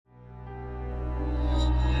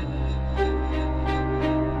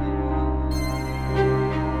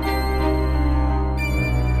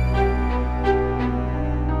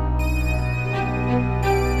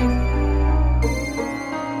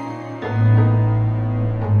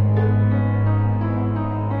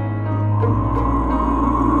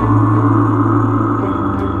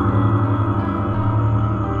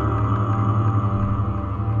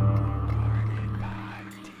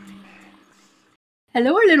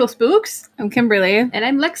Hello, our little spooks. I'm Kimberly. And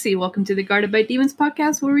I'm Lexi. Welcome to the Guarded by Demons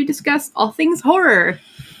podcast, where we discuss all things horror.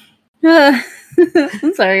 I'm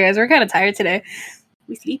sorry, guys. We're kind of tired today.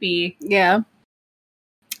 We sleepy. Yeah.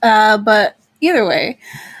 But either way.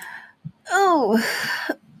 Oh,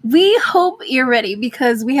 we hope you're ready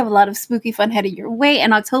because we have a lot of spooky fun headed your way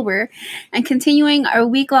in October. And continuing our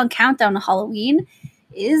week-long countdown to Halloween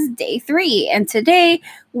is day 3. And today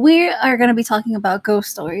we are going to be talking about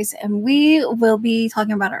ghost stories. And we will be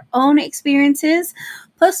talking about our own experiences.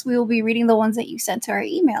 Plus, we will be reading the ones that you sent to our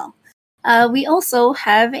email. We also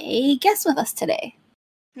have a guest with us today.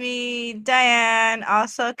 Me, Diane,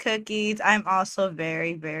 also Cookies. I'm also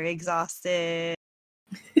very, very exhausted.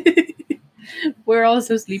 We're all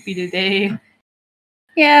so sleepy today.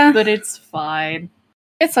 Yeah. But it's fine.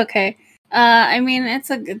 It's okay. I mean, it's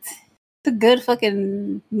a good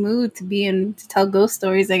fucking mood to be in to tell ghost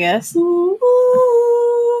stories, I guess. Ooh.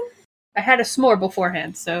 I had a s'more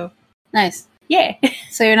beforehand, so Nice. Yeah.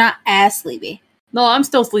 So you're not as sleepy. No, I'm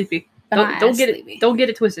still sleepy. Don't get sleepy. it. Don't get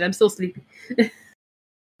it twisted. I'm still sleepy.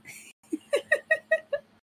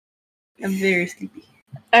 I'm very sleepy.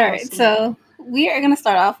 All right, so we are gonna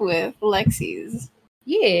start off with Lexi's.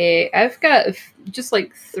 Yeah, I've got just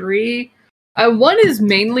like 3. One is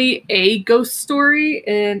mainly a ghost story,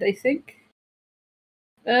 and I think.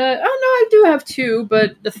 Oh no, I do have 2,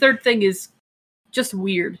 but the third thing is just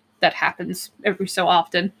weird that happens every so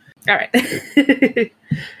often. All right.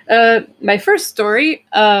 My first story.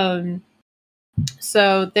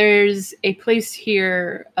 So there's a place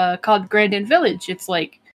here called Grandin Village. It's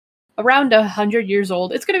like around 100 years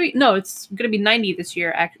old. It's gonna be 90 this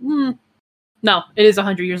year. No, it is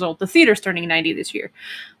 100 years old. The theater's turning 90 this year,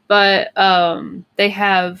 but they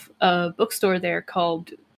have a bookstore there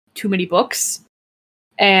called Too Many Books,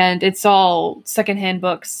 and it's all secondhand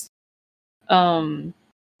books. And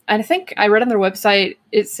I think I read on their website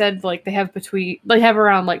it said like they have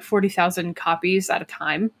around like 40,000 copies at a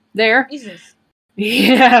time there. Jesus.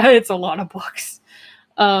 Yeah, it's a lot of books.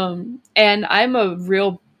 And I'm a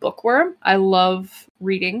real bookworm. I love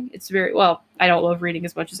reading. I don't love reading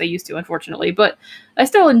as much as I used to, unfortunately, but I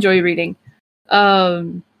still enjoy reading.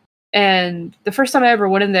 And the first time I ever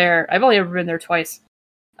went in there, I've only ever been there twice.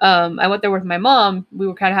 I went there with my mom. We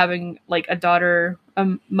were kind of having like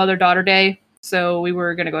a mother-daughter day. So we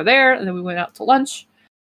were going to go there, and then we went out to lunch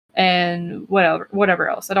and whatever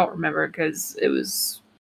else. I don't remember because it was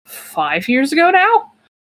 5 years ago now.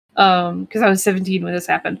 Because I was 17 when this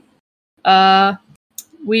happened.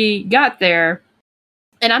 We got there,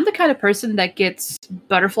 and I'm the kind of person that gets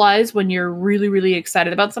butterflies when you're really, really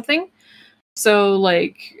excited about something. So,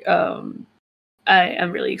 like, I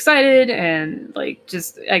am really excited, and, like,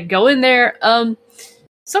 just, I go in there.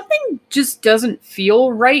 Something just doesn't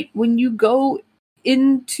feel right when you go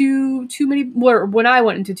into when I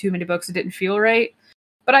went into Too Many Books, it didn't feel right.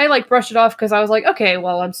 But I, like, brushed it off because I was like, okay,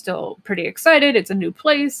 well, I'm still pretty excited. It's a new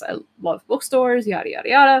place. I love bookstores, yada, yada,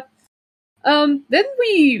 yada. Then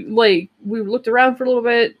we looked around for a little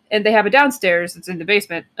bit, and they have a downstairs. It's in the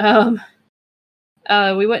basement.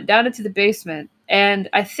 We went down into the basement, and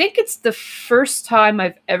I think it's the first time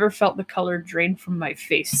I've ever felt the color drain from my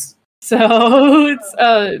face. So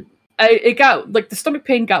it got, like, the stomach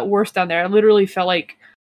pain got worse down there. I literally felt like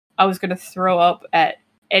I was gonna throw up at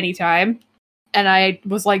any time. And I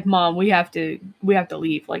was like, Mom, we have to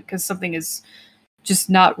leave, like, because something is just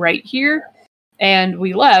not right here. And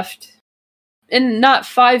we left. And not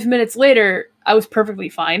 5 minutes later, I was perfectly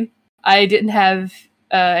fine. I didn't have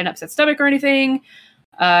an upset stomach or anything.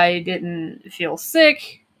 I didn't feel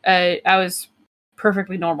sick. I was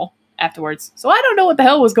perfectly normal afterwards. So I don't know what the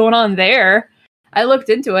hell was going on there. I looked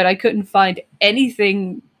into it. I couldn't find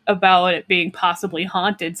anything about it being possibly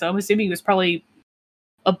haunted. So I'm assuming it was probably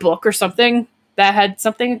a book or something that had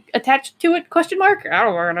something attached to it, ? I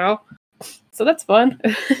don't know. So that's fun.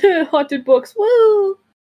 Haunted books, woo!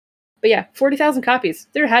 But yeah, 40,000 copies.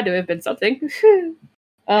 There had to have been something. It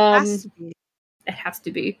has to be. It has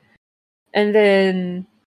to be. And then,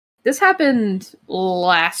 this happened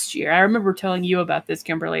last year. I remember telling you about this,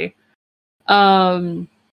 Kimberly.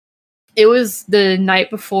 It was the night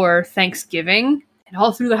before Thanksgiving, and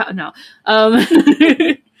all through the house, no.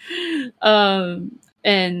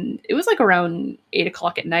 And it was like around 8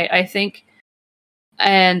 o'clock at night, I think.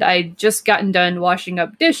 And I'd just gotten done washing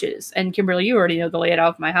up dishes. And Kimberly, you already know the layout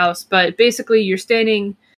of my house. But basically, you're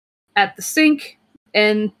standing at the sink,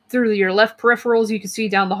 and through your left peripherals, you can see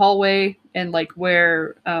down the hallway, and like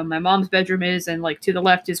where my mom's bedroom is, and like to the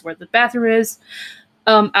left is where the bathroom is.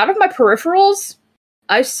 Out of my peripherals,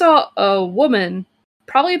 I saw a woman,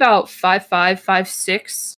 probably about 5'5",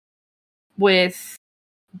 5'6", with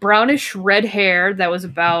brownish red hair that was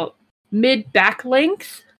about mid back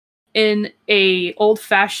length in a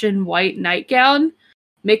old-fashioned white nightgown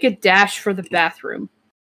make a dash for the bathroom.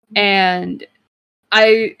 And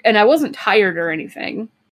I wasn't tired or anything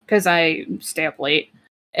because I stay up late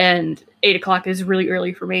and 8 o'clock is really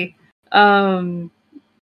early for me. And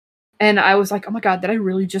I was like, oh my god, did I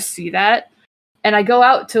really just see that? And I go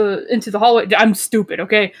out into the hallway. I'm stupid,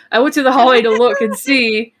 okay? I went to the hallway to look and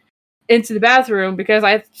see into the bathroom because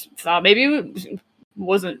I thought maybe it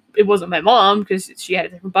wasn't my mom because she had a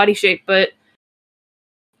different body shape, but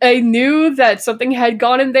I knew that something had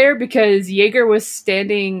gone in there because Jaeger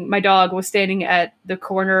my dog was standing at the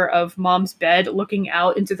corner of Mom's bed looking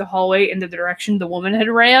out into the hallway in the direction the woman had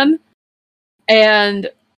ran. And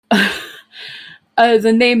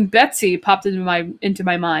the name Betsy popped into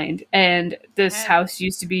my mind, and this house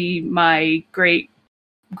used to be my great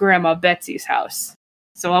grandma Betsy's house.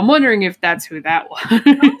 So I'm wondering if that's who that was. Oh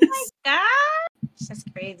my gosh, that's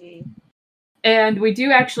crazy. And we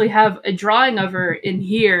do actually have a drawing of her in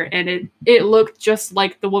here, and it looked just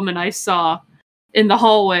like the woman I saw in the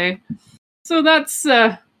hallway. So that's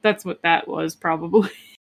what that was probably.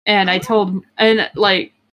 And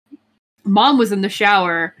Mom was in the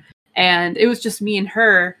shower, and it was just me and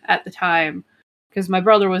her at the time because my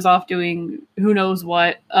brother was off doing who knows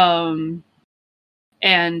what. And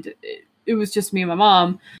it was just me and my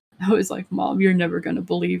mom. I was like, Mom, you're never gonna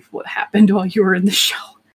believe what happened while you were in the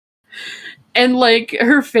shower. And, like,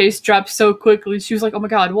 her face dropped so quickly. She was like, oh my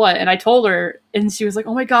god, what? And I told her, and she was like,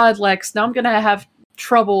 oh my god, Lex, now I'm gonna have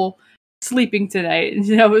trouble sleeping tonight.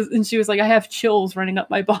 And she was like, I have chills running up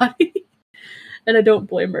my body. And I don't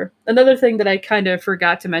blame her. Another thing that I kind of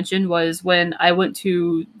forgot to mention was when I went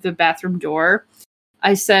to the bathroom door,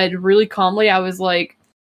 I said really calmly, I was like,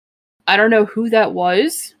 I don't know who that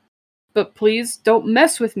was, but please don't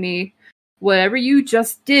mess with me. Whatever you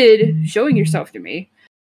just did, showing yourself to me,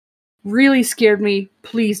 really scared me.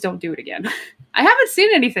 Please don't do it again. I haven't seen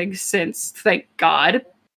anything since, thank God.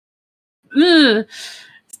 Ugh.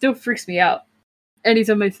 Still freaks me out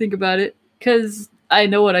anytime I think about it, because I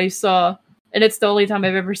know what I saw, and it's the only time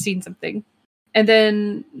I've ever seen something. And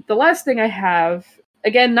then the last thing I have,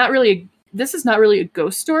 again, this is not really a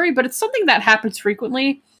ghost story, but it's something that happens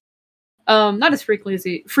frequently. Not as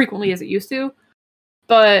frequently as it used to,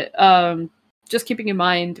 but just keeping in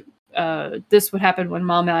mind, this would happen when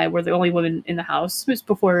Mom and I were the only women in the house. It was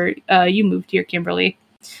before you moved here, Kimberly.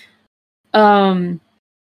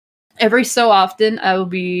 Every so often, I will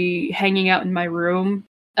be hanging out in my room,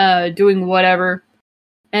 doing whatever,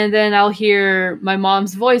 and then I'll hear my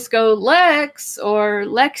mom's voice go, Lex, or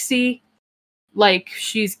Lexi, like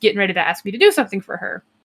she's getting ready to ask me to do something for her.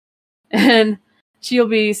 And she'll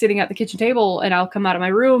be sitting at the kitchen table, and I'll come out of my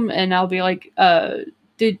room, and I'll be like,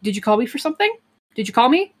 did you call me for something? Did you call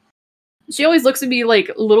me? She always looks at me like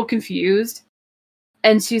a little confused,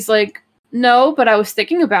 and she's like, no, but I was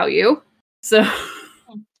thinking about you.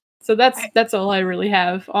 So that's all I really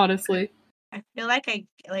have, honestly. I feel like I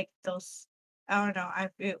like those. I don't know.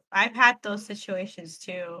 I've had those situations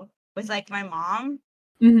too with like my mom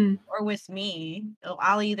or with me.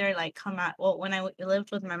 I'll either like come out. Well, when I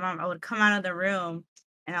lived with my mom, I would come out of the room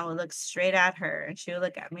and I would look straight at her, and she would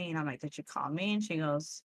look at me, and I'm like, "Did you call me?" And she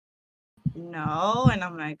goes, "No," and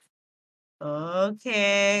I'm like,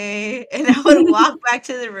 okay. And I would walk back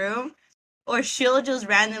to the room, or she'll just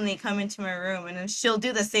randomly come into my room, and then she'll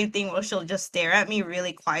do the same thing where she'll just stare at me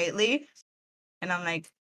really quietly. And I'm like,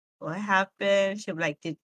 what happened? She'll be like,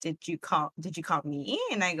 did you call me?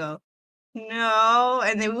 And I go, no.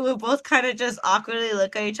 And then we would both kind of just awkwardly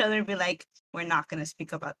look at each other and be like, we're not gonna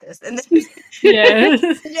speak about this. And then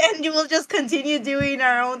and you will just continue doing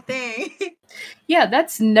our own thing. Yeah,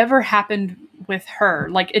 that's never happened with her.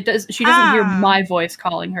 Like she doesn't hear my voice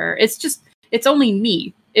calling her. It's only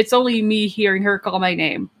me. It's only me hearing her call my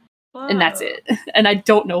name. Whoa. And that's it. And I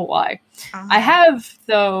don't know why. I have,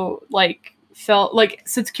 though, like, felt like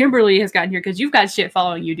since Kimberly has gotten here, because you've got shit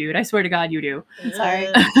following you, dude. I swear to God, you do. I'm sorry.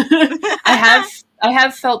 I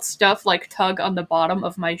have felt stuff like tug on the bottom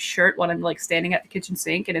of my shirt when I'm like standing at the kitchen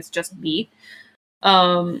sink and it's just me.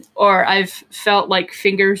 Or I've felt like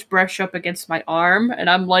fingers brush up against my arm and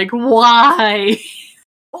I'm like, why?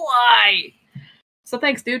 Why? So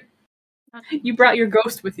thanks, dude. You brought your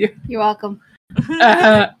ghost with you. You're welcome.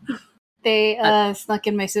 They snuck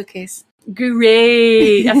in my suitcase.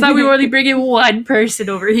 Great. I thought we were only bringing one person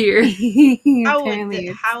over here.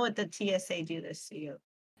 How would the TSA do this to you?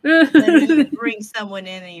 You bring someone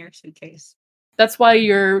in your suitcase. That's why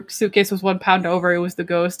your suitcase was 1 pound over. It was the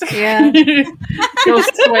ghost. Yeah.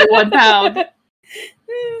 Ghosts weigh 1 pound.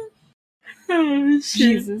 Oh,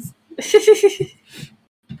 Jesus.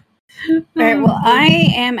 All right. Well,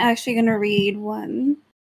 I am actually going to read one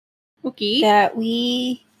Okay. that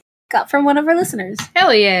we got from one of our listeners.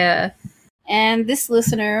 Hell yeah. And this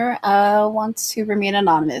listener wants to remain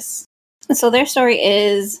anonymous. So their story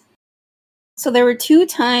is, so there were 2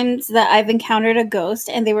 times that I've encountered a ghost,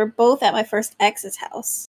 and they were both at my first ex's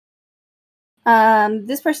house.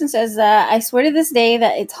 This person says that I swear to this day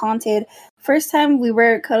that it's haunted. First time we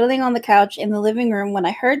were cuddling on the couch in the living room when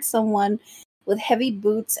I heard someone with heavy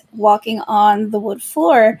boots walking on the wood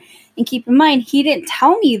floor. And keep in mind, he didn't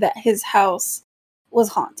tell me that his house was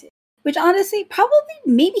haunted. Which honestly, probably,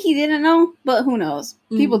 maybe he didn't know, but who knows?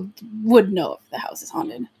 People would know if the house is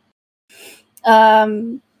haunted.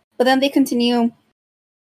 But then they continue.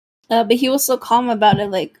 But he was so calm about it,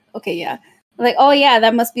 like, okay, yeah. Like, oh yeah,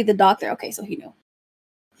 that must be the doctor. Okay, so he knew.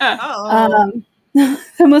 Oh.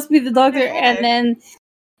 That must be the doctor. Okay. And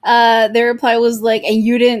then their reply was like, and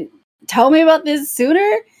you didn't tell me about this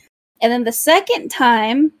sooner? And then the second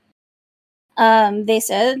time, they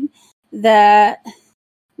said that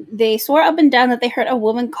they swore up and down that they heard a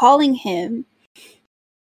woman calling him,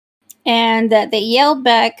 and that they yelled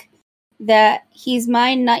back that he's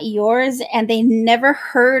mine, not yours, and they never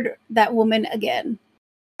heard that woman again.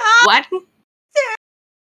 What?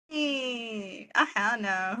 Oh, hell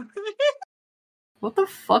no. What the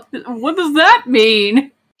fuck? What does that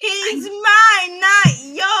mean? He's mine, not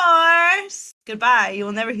yours. Goodbye. You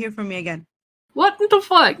will never hear from me again. What the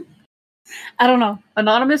fuck? I don't know.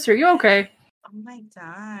 Anonymous, are you okay? Oh my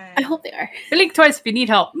god. I hope they are. Blink twice if you need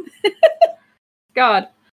help. God.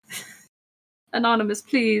 Anonymous,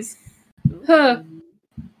 please. Huh.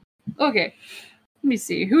 Okay. Let me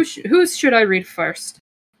see. Whose should I read first?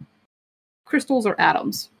 Crystals or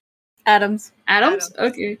Adams? Adams. Adams?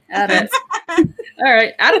 Okay. Adams.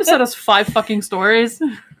 Alright. Adam sent us 5 fucking stories.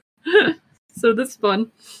 So this is fun.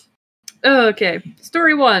 Okay.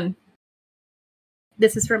 Story 1.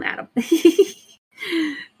 This is from Adam.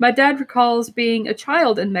 My dad recalls being a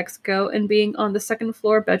child in Mexico and being on the 2nd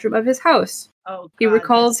floor bedroom of his house. Oh, He God,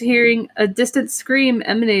 recalls hearing a distant scream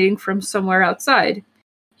emanating from somewhere outside.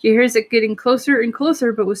 He hears it getting closer and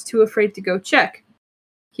closer, but was too afraid to go check.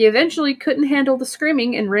 He eventually couldn't handle the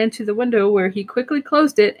screaming and ran to the window, where he quickly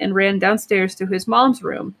closed it and ran downstairs to his mom's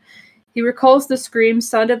room. He recalls the scream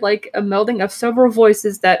sounded like a melding of several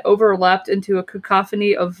voices that overlapped into a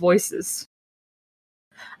cacophony of voices.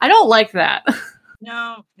 I don't like that.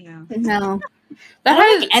 No. No. That I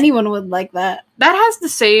don't has think anyone would like that. that has the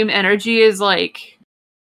same energy as like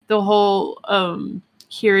the whole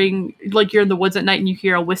hearing, like you're in the woods at night and you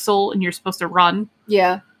hear a whistle and you're supposed to run.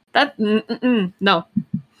 Yeah. That no,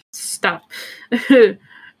 stop. I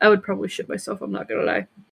would probably shit myself. I'm not gonna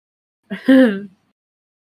lie.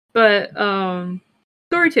 But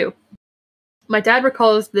story 2. My dad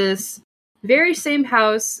recalls this very same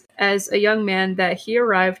house as a young man that he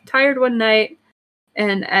arrived tired one night,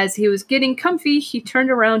 and as he was getting comfy, he turned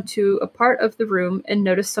around to a part of the room and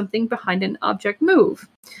noticed something behind an object move.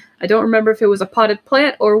 I don't remember if it was a potted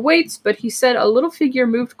plant or weights, but he said a little figure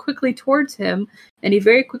moved quickly towards him, and he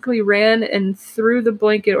very quickly ran and threw the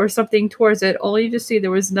blanket or something towards it, only to see there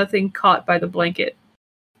was nothing caught by the blanket.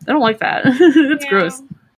 I don't like that. That's gross.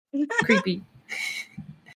 Creepy.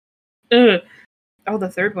 Ugh. Oh, the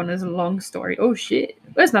third one is a long story. Oh shit.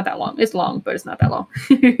 Well, it's not that long. It's long, but it's not that long.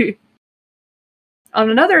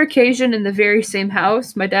 On another occasion in the very same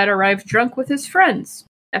house, my dad arrived drunk with his friends.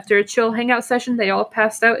 After a chill hangout session, they all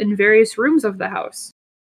passed out in various rooms of the house.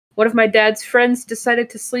 One of my dad's friends decided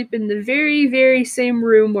to sleep in the very, very same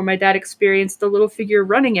room where my dad experienced the little figure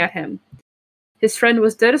running at him. His friend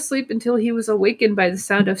was dead asleep until he was awakened by the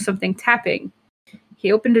sound of something tapping.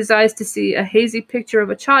 He opened his eyes to see a hazy picture of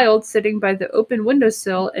a child sitting by the open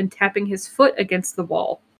windowsill and tapping his foot against the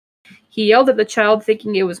wall. He yelled at the child,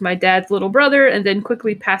 thinking it was my dad's little brother, and then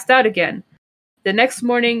quickly passed out again. The next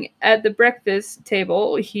morning at the breakfast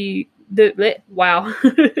table, wow.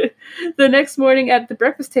 The next morning at the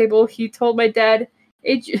breakfast table, he told my dad,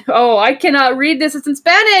 I cannot read this, it's in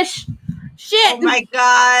Spanish! Shit! Oh my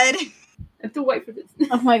god. I have to wait for this.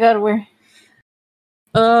 Oh my god, where?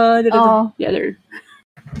 Yeah, there.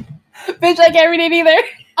 Bitch, I can't read it either.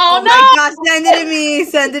 Oh no! my god, send it to me.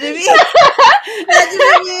 Send it to me. Send it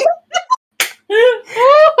to me.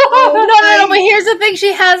 No, but here's the thing,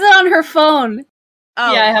 she has it on her phone.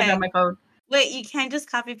 Oh, Yeah, I have okay. it on my phone. Wait, you can't just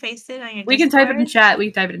copy paste it on your We can type it in Discord?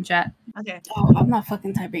 chat. Okay. Oh, I'm not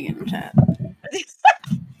fucking typing it in chat.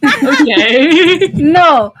 Okay.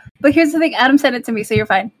 No, but here's the thing, Adam sent it to me, so you're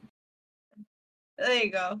fine. There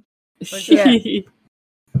you go. Yeah.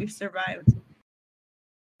 You survived.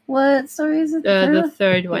 What story is it? The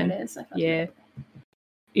third Here one. it is. I found Yeah. it.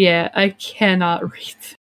 Yeah, I cannot read.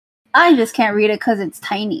 I just can't read it because it's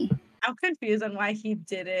tiny. I'm confused on why he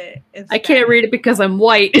did it. I can't read it because I'm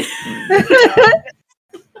white.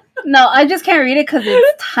 No, I just can't read it because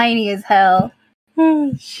it's tiny as hell.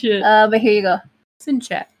 Oh, shit. But here you go. It's in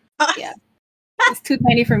chat. Yeah. It's too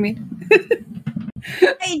tiny for me.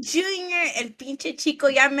 Hey, Junior, el pinche chico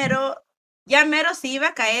ya mero se iba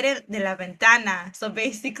a caer de la ventana. So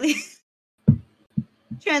basically,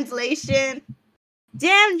 translation.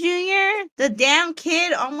 Damn, Junior, the damn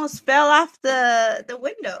kid almost fell off the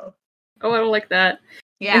window. Oh, I don't like that.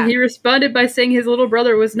 Yeah. And he responded by saying his little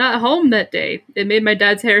brother was not home that day. It made my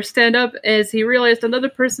dad's hair stand up as he realized another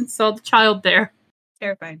person saw the child there.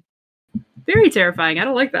 Terrifying. Very terrifying. I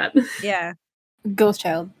don't like that. Yeah. Ghost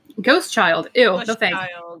child. Ghost child. Ew. Ghost No thanks.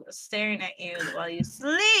 child staring at you while you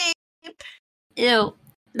sleep. Ew.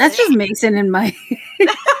 That's just Mason in my.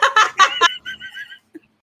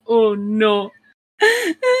 Oh no.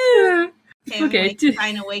 Him Okay.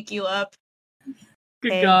 trying to wake you up.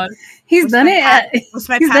 Good Hey. God. He's What's done my it at. What's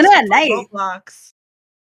my he's done it password at for night. Roblox?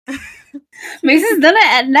 Mason's done it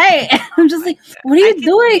at night. And I'm just like, what are I you can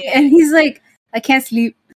doing? see it. And he's like, I can't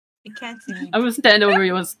sleep. You can't see. I'm gonna stand over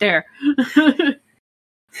you and stare.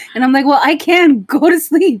 And I'm like, well, I can go to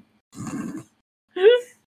sleep.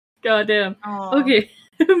 God damn. Aw. Okay.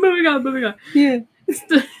 moving on. Yeah.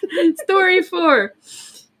 Story 4.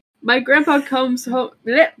 My grandpa came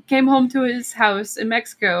home to his house in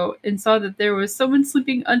Mexico and saw that there was someone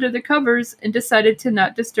sleeping under the covers and decided to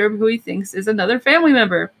not disturb who he thinks is another family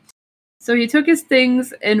member. So he took his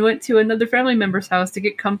things and went to another family member's house to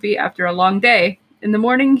get comfy after a long day. In the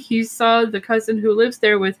morning, he saw the cousin who lives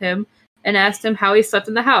there with him and asked him how he slept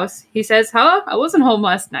in the house. He says, "Huh? I wasn't home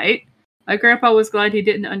last night." My grandpa was glad he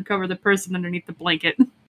didn't uncover the person underneath the blanket.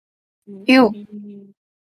 Ew.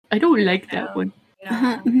 I don't like that one. No,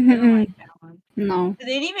 I don't like that one. No. They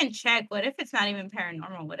didn't even check. What if it's not even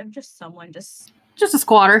paranormal? What if just someone just Just a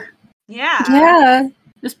squatter. yeah. Yeah.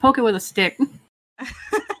 Just poke it with a stick.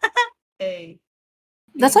 Hey.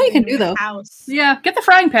 That's all you can In do, your though. House. Yeah, get the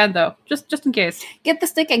frying pan though, just in case. Get the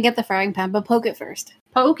stick and get the frying pan, but poke it first.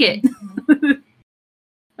 Poke it.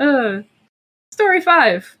 Story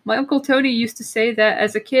 5. My Uncle Tony used to say that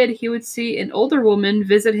as a kid he would see an older woman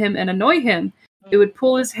visit him and annoy him. It would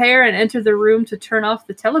pull his hair and enter the room to turn off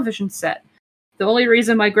the television set. The only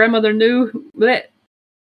reason my grandmother knew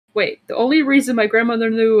was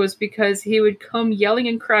because he would come yelling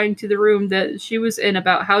and crying to the room that she was in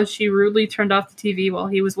about how she rudely turned off the TV while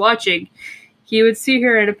he was watching. He would see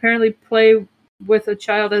her and apparently play with a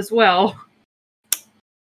child as well.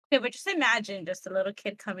 Okay, but just imagine just a little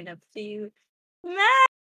kid coming up to you. Man,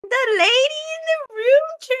 the lady in the room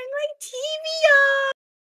turned my TV off.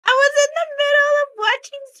 I was in the middle of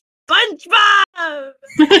watching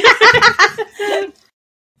SpongeBob.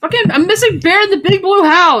 Fucking, I'm missing Bear in the Big Blue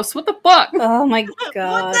House. What the fuck? Oh my What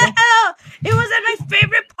god. the hell? It was at my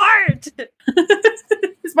favorite part.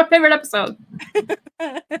 It's my favorite episode.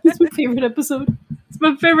 It's my favorite episode. It's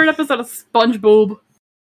my favorite episode of SpongeBob.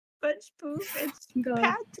 SpongeBob and God.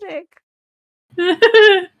 Patrick.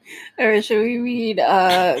 Alright, should we read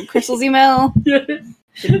Crystal's email?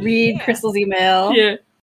 Should we read Yeah. Crystal's email? Yeah.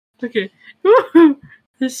 Okay.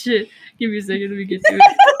 This shit. Give me a second. Let me get to it.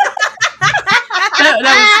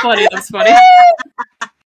 that was funny.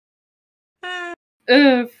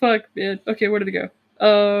 Fuck, man. Okay, where did it go?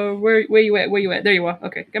 Where you at? There you are.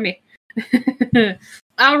 Okay, got me.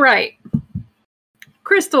 All right.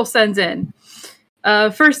 Crystal sends in.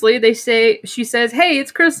 Firstly, she says, "Hey,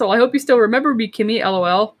 it's Crystal. I hope you still remember me, Kimmy.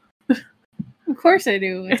 LOL." Of course I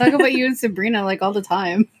do. I talk about you and Sabrina like all the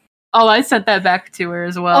time. Oh, I sent that back to her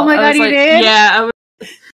as well. Oh my I God, was you like, did? Yeah,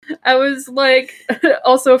 I was like,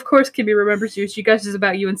 also, of course, Kimmy remembers you. She gushes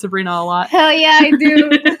about you and Sabrina a lot. Hell yeah, I do.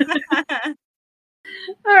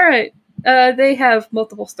 All right. They have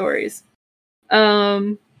multiple stories.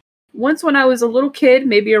 Once when I was a little kid,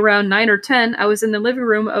 maybe around 9 or 10, I was in the living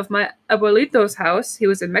room of my abuelito's house. He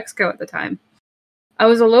was in Mexico at the time. I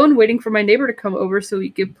was alone waiting for my neighbor to come over so we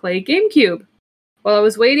could play GameCube. While I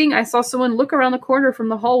was waiting, I saw someone look around the corner from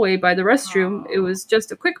the hallway by the restroom. It was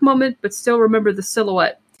just a quick moment, but still remember the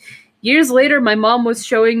silhouette. Years later, my mom was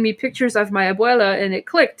showing me pictures of my abuela, and it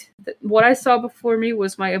clicked. What I saw before me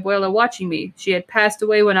was my abuela watching me. She had passed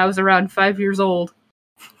away when I was around 5 years old.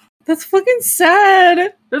 That's fucking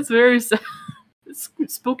sad. That's very sad. It's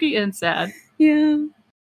spooky and sad. Yeah.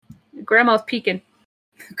 Grandma's peeking.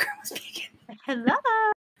 Grandma's peeking. Hello.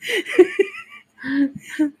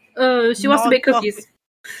 She wants to make cookies.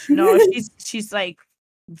 No, she's like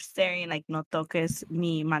staring like no toques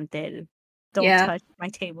mi mantel. Don't Yeah. touch my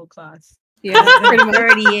tablecloth. Yeah, pretty much.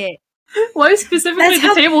 Dirty it. Why specifically That's the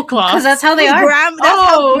how- tablecloth? Because that's how they are.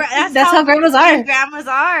 That's how grandmas are. Grandmas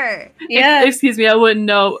are. Yeah. Excuse me, I wouldn't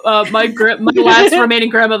know. My last remaining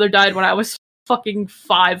grandmother died when I was fucking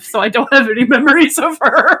 5, so I don't have any memories of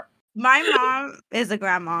her. My mom is a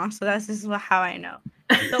grandma, so that's just how I know.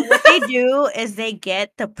 So what they do is they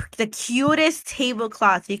get the cutest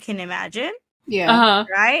tablecloth you can imagine, Yeah. Uh-huh.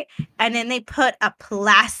 right? And then they put a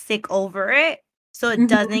plastic over it so it Mhm.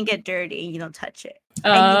 doesn't get dirty and you don't touch it.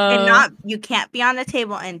 And you can't be on the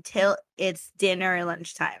table until it's dinner or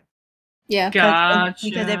lunchtime. Yeah. Because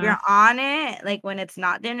if you're on it, like when it's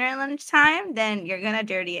not dinner or lunchtime, then you're gonna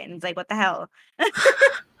dirty it. And it's like, what the hell?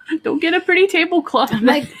 Don't get a pretty tablecloth. I'm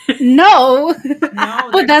like, no. No,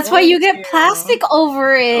 But that's why you get plastic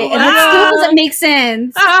over it. Oh, And that still no. doesn't make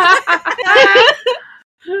sense.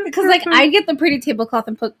 Because, like, I get the pretty tablecloth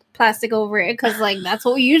and put plastic over it because, like, that's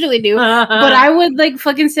what we usually do. But I would, like,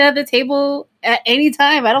 fucking sit at the table at any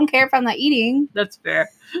time. I don't care if I'm not eating. That's fair.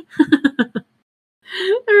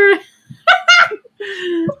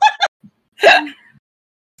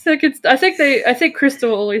 Second, I think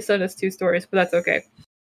Crystal only sent us 2 stories, but that's okay.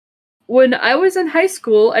 When I was in high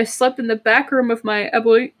school, I slept in the back room of my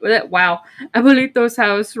abuelito's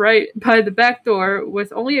house right by the back door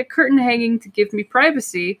with only a curtain hanging to give me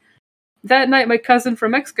privacy. That night, my cousin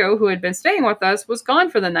from Mexico, who had been staying with us, was gone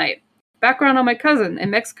for the night. Background on my cousin. In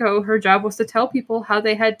Mexico, her job was to tell people how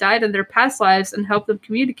they had died in their past lives and help them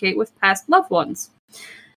communicate with past loved ones.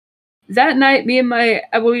 That night, me and my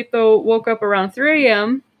abuelito woke up around 3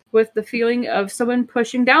 a.m. with the feeling of someone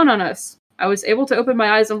pushing down on us. I was able to open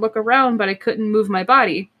my eyes and look around, but I couldn't move my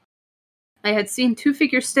body. I had seen 2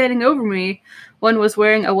 figures standing over me. One was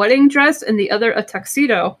wearing a wedding dress and the other a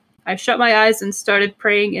tuxedo. I shut my eyes and started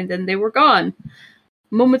praying, and then they were gone.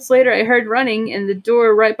 Moments later, I heard running, and the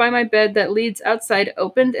door right by my bed that leads outside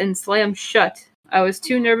opened and slammed shut. I was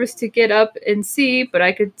too nervous to get up and see, but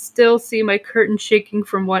I could still see my curtain shaking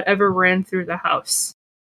from whatever ran through the house.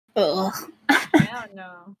 Ugh. I don't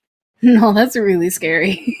know. No, that's really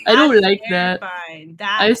scary. I don't That's like that. terrifying.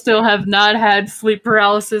 I still have not had sleep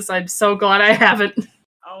paralysis. I'm so glad I haven't.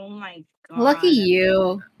 Oh my god. Lucky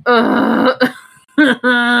you. Ugh.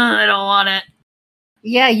 I don't want it.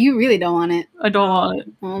 Yeah, you really don't want it. I don't want it.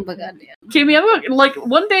 Oh, but goddamn. Kimmy,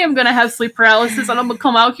 one day I'm gonna have sleep paralysis and I'm gonna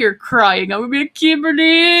come out here crying. I'm gonna be like,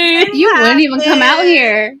 Kimberly! You wouldn't even come out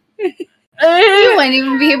here. You wouldn't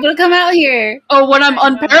even be able to come out here. Oh, when I'm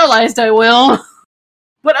unparalyzed, I will.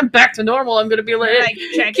 When I'm back to normal, I'm gonna be like,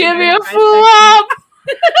 give me a flop!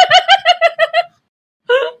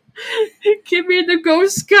 Kimmy, the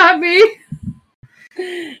ghost got me!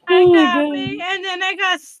 I Oh my got God. me, and then I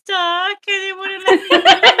got stuck, and it wouldn't let me move.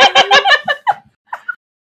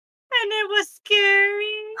 And it was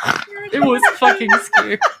scary. It was fucking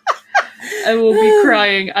scary. I will be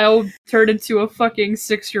crying. I'll turn into a fucking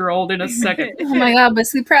 6-year-old in a second. Oh my god, but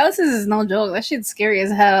sleep paralysis is no joke. That shit's scary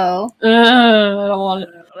as hell. I don't want it.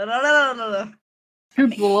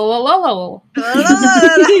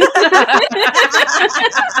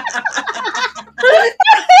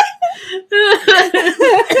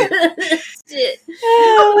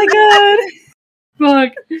 Oh my god.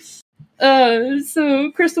 Fuck.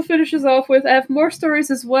 So Crystal finishes off with, I have more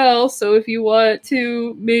stories as well, so if you want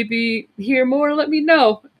to maybe hear more, let me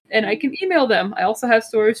know, and I can email them. I also have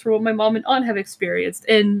stories for what my mom and aunt have experienced,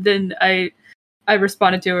 and then I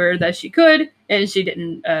responded to her that she could, and she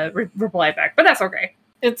didn't reply back, but that's okay.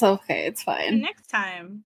 It's okay. It's fine. Next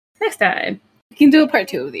time. Next time. We can do a part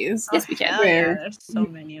 2 of these. Yes, we can. Hell yeah, Rare. there's so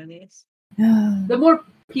many of these. The more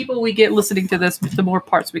people we get listening to this, the more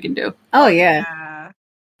parts we can do. Oh yeah, Yeah.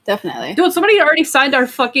 definitely. Dude, somebody already signed our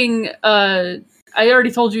fucking, I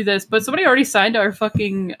already told you this, but somebody already signed our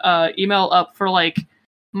fucking email up for, like,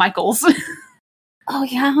 Michael's. Oh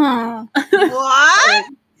yeah. What?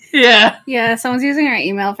 Yeah. Yeah, someone's using our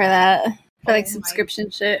email for that. For like Oh my subscription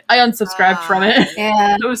shit. I unsubscribed from it.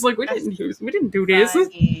 Yeah. I was like, we didn't do this.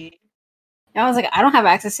 Funny. I was like, I don't have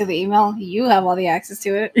access to the email. You have all the access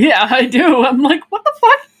to it. Yeah, I do. I'm like, what the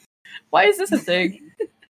fuck? Why is this a thing?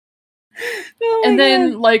 Oh And my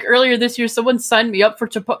then, God. like, earlier this year, someone signed me up for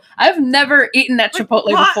Chipotle. I've never eaten at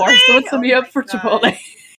Chipotle What? before. Someone signed me Oh up my for God. Chipotle.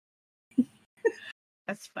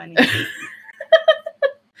 That's funny.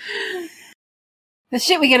 The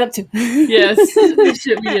shit we get up to. Yes, the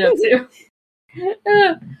shit we get up to.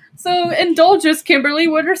 So indulge us, Kimberly.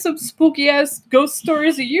 What are some spooky ass ghost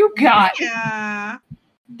stories that you got? Yeah.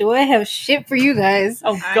 Do I have shit for you guys?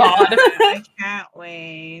 Oh God. I can't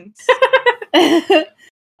wait.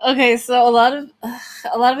 Okay, so a lot of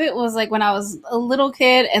it was like when I was a little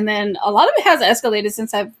kid, and then a lot of it has escalated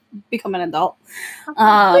since I've become an adult.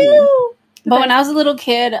 But when I was a little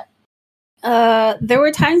kid, There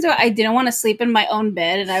were times where I didn't want to sleep in my own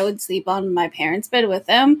bed, and I would sleep on my parents' bed with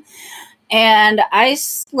them. And I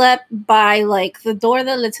slept by like the door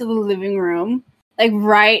that led to the living room, like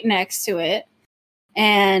right next to it.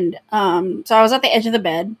 And so I was at the edge of the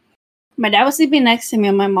bed. My dad was sleeping next to me,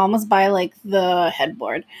 and my mom was by like the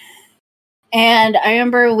headboard. And I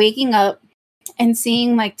remember waking up and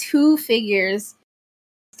seeing like two figures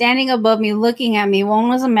standing above me, looking at me. One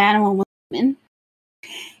was a man and one was a woman.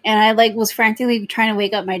 And I like was frantically trying to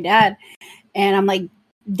wake up my dad. And I'm like,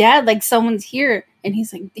 Dad, like someone's here. And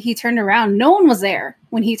he's like, he turned around. No one was there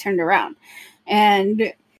when he turned around.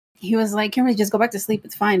 And he was like, Kimberly, just go back to sleep.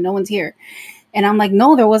 It's fine. No one's here. And I'm like,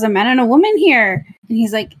 no, there was a man and a woman here. And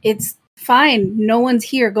he's like, it's fine. No one's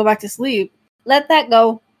here. Go back to sleep. Let that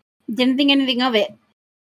go. Didn't think anything of it.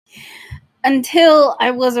 Until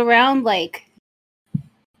I was around like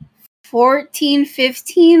 14,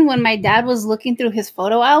 15 when my dad was looking through his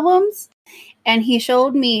photo albums. And he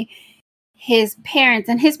showed me his parents.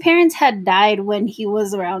 And his parents had died when he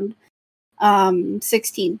was around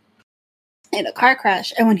 16 in a car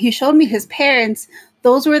crash. And when he showed me his parents,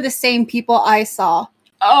 those were the same people I saw.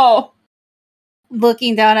 Oh.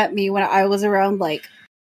 Looking down at me when I was around like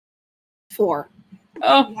 4.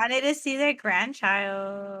 Oh. Wanted to see their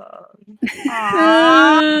grandchild.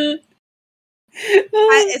 Aww.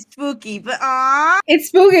 It's spooky, but aww. It's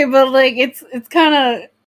spooky, but like it's kind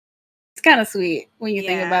of sweet when you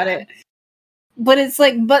think about it. But it's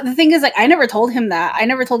like, but the thing is, like, I never told him that. I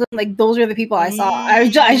never told him like those are the people I saw. I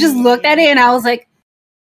just looked at it and I was like,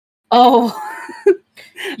 oh.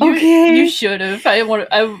 Okay. You should have. I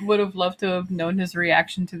would have loved to have known his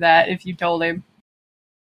reaction to that if you told him.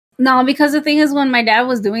 No, because the thing is, when my dad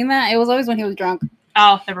was doing that, it was always when he was drunk.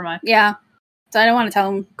 Oh, never mind. Yeah. So I didn't want to tell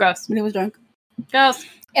him. Gross. When he was drunk. Gross.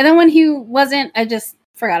 And then when he wasn't, I just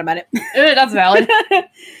forgot about it. That's valid.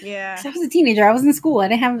 Yeah. I was a teenager. I was in school. I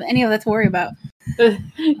didn't have any of that to worry about.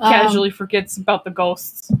 Casually forgets about the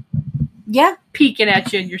ghosts. Yeah. Peeking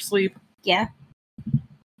at you in your sleep. Yeah.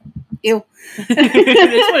 Ew. I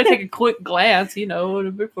just want to take a quick glance, you know, what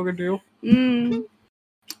a big fucking deal.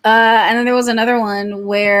 And then there was another one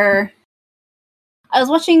where I was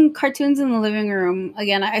watching cartoons in the living room.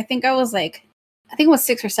 Again, I think it was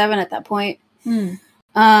 6 or 7 at that point. And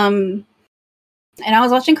I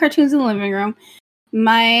was watching cartoons in the living room.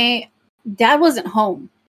 My dad wasn't home.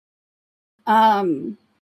 And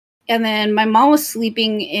then my mom was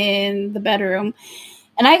sleeping in the bedroom.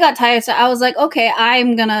 And I got tired, so I was like, okay,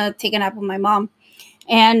 I'm gonna take a nap with my mom.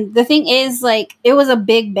 And the thing is, like, it was a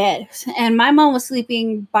big bed. And my mom was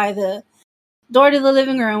sleeping by the door to the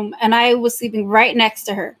living room, and I was sleeping right next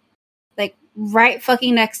to her. Like, right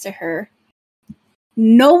fucking next to her.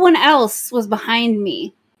 No one else was behind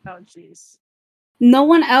me. Oh, jeez. No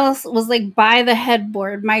one else was, like, by the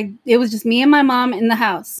headboard. It was just me and my mom in the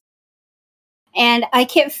house. And I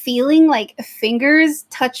kept feeling, like, fingers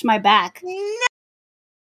touch my back. No.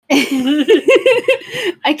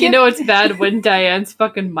 You know it's bad when Diane's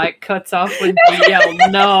fucking mic cuts off when you yell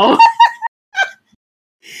no.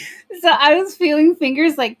 So I was feeling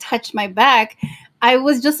fingers like touch my back. I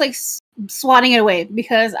was just like swatting it away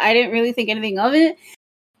because I didn't really think anything of it.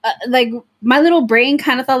 Like my little brain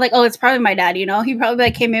kind of thought like, oh, it's probably my dad. You know, he probably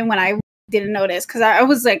like came in when I didn't notice because I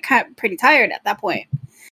was like kind of pretty tired at that point.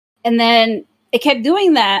 And then it kept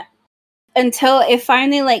doing that until it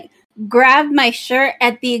finally like grabbed my shirt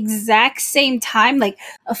at the exact same time, like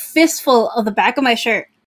a fistful of the back of my shirt.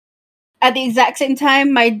 At the exact same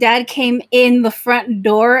time, my dad came in the front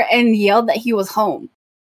door and yelled that he was home.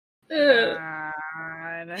 So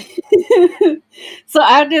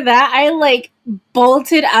after that, I like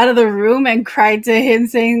bolted out of the room and cried to him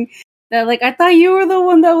saying that like, I thought you were the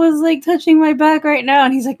one that was like touching my back right now.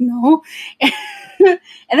 And he's like, no. And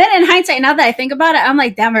then in hindsight, now that I think about it, I'm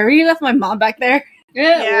like, damn, I really left my mom back there.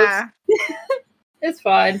 Yeah. It's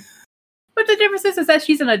fine. But the difference is that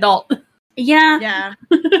she's an adult. Yeah. Yeah.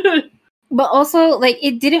 But also, like,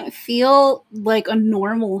 it didn't feel like a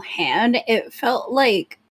normal hand. It felt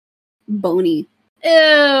like bony. Ew,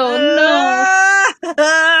 no.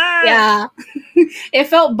 Yeah. It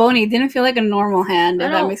felt bony. It didn't feel like a normal hand, if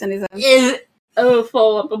that makes any sense. Oh,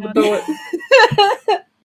 fall up. I'm gonna do it.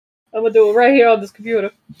 I'm gonna do it right here on this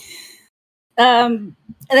computer. And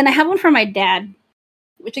then I have one from my dad,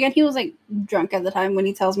 which again, he was like drunk at the time when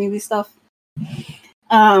he tells me this stuff.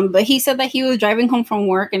 But he said that he was driving home from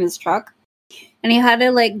work in his truck, and he had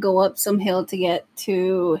to like go up some hill to get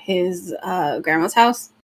to his grandma's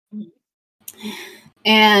house.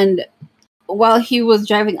 And while he was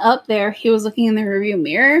driving up there, he was looking in the rearview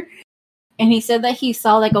mirror, and he said that he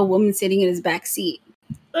saw like a woman sitting in his back seat.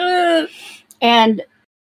 And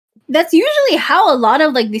That's usually how a lot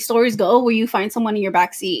of like these stories go, where you find someone in your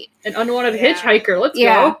backseat. An unwanted Yeah. hitchhiker. Let's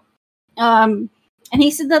Yeah. go. And he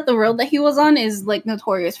said that the road that he was on is like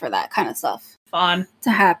notorious for that kind of stuff Fun. to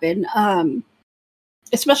happen.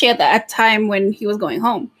 Especially at that time when he was going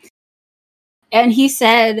home. And he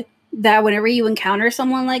said that whenever you encounter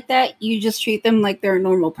someone like that, you just treat them like they're a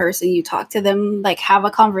normal person. You talk to them, like have a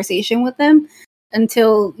conversation with them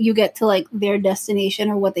until you get to like their destination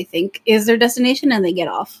or what they think is their destination, and they get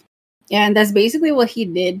off. And that's basically what he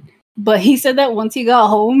did. But he said that once he got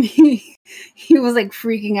home, he was like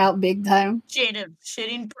freaking out big time.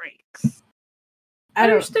 Shitting breaks. I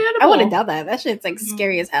Understandable. wouldn't doubt that. That shit's like Mhm.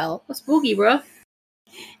 scary as hell. Spooky, bro.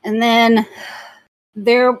 And then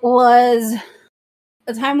there was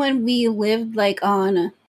a time when we lived like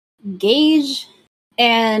on Gage,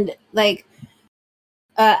 and like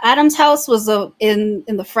Adam's house was in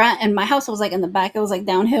the front, and my house was like in the back. It was like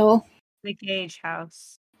downhill. The Gage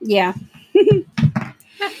house. Yeah.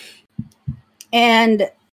 And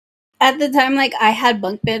at the time, like I had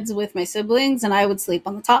bunk beds with my siblings, and I would sleep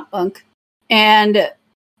on the top bunk. And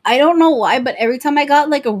I don't know why, but every time I got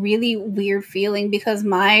like a really weird feeling because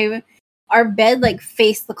our bed like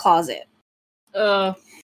faced the closet. Uh,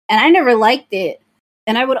 And I never liked it.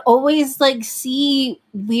 And I would always like see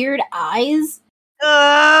weird eyes.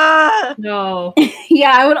 no.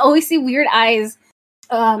 Yeah, I would always see weird eyes.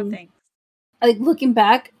 Thanks. Like looking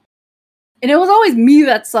back. And it was always me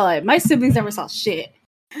that saw it. My siblings never saw shit.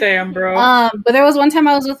 Damn, bro. But there was one time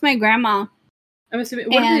I was with my grandma. I'm assuming.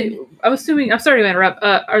 I'm sorry to interrupt.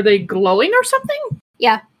 Are they glowing or something?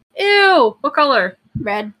 Yeah. Ew. What color?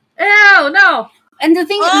 Red. Ew. No. And the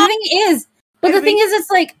thing is,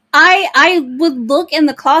 it's like I would look in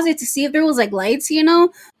the closet to see if there was like lights, you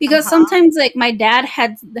know, because sometimes like my dad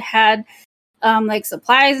had like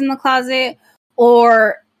supplies in the closet,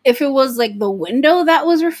 or if it was like the window that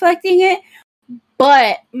was reflecting it.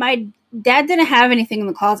 But my dad didn't have anything in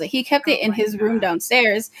the closet. He kept it in his room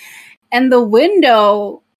downstairs, and the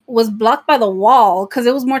window was blocked by the wall because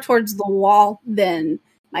it was more towards the wall than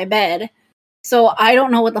my bed. So I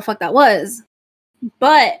don't know what the fuck that was.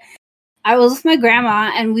 But I was with my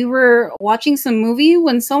grandma and we were watching some movie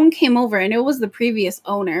when someone came over, and it was the previous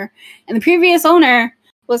owner. And the previous owner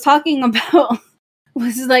was talking about,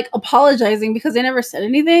 was like apologizing because they never said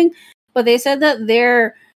anything, but they said that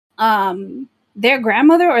their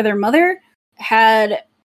grandmother or their mother had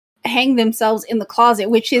hanged themselves in the closet,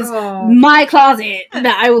 which is my closet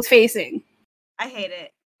that I was facing. I hate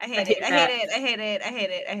it. I hate it.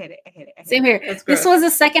 Same here. This was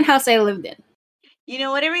the second house I lived in. You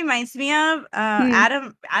know what it reminds me of?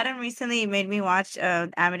 Adam recently made me watch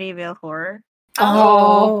Amityville Horror.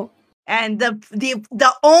 Oh. And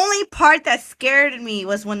the only part that scared me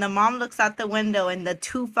was when the mom looks out the window and the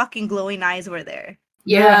two fucking glowing eyes were there.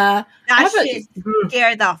 Yeah. That shit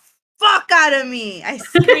scared the fuck out of me. I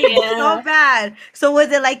screamed so bad. So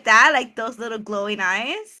was it like that? Like those little glowing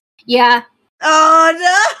eyes? Yeah. Oh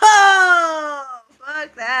no!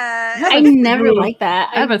 Fuck that. I never liked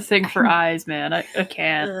that. I have a thing for eyes, man. I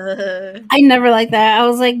can't. I never liked that. I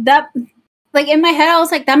was like, that, like in my head, I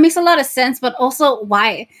was like, that makes a lot of sense, but also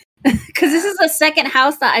why? Because this is the second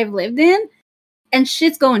house that I've lived in, and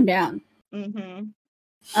shit's going down.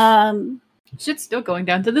 Mm-hmm. Shit's still going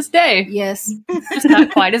down to this day. Yes. Just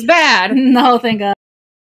not quite as bad. No, thank God.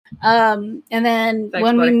 And then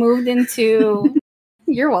when we moved into,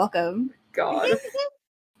 you're welcome. God.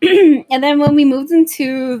 And then when we moved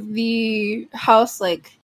into the house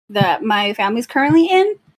like that my family's currently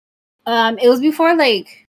in, it was before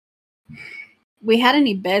like we had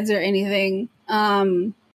any beds or anything.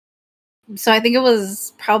 So I think it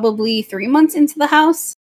was probably 3 months into the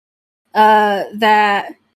house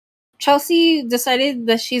that Chelsea decided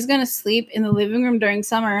that she's gonna sleep in the living room during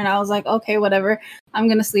summer, and I was like, okay, whatever, I'm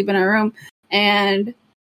gonna sleep in her room. And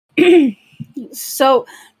so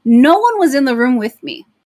no one was in the room with me.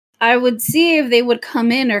 I would see if they would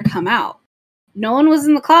come in or come out. No one was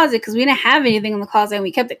in the closet because we didn't have anything in the closet and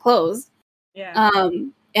we kept it closed. Yeah.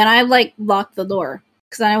 And I like locked the door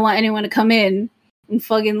because I didn't want anyone to come in and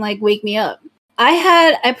fucking like wake me up.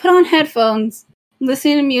 I put on headphones,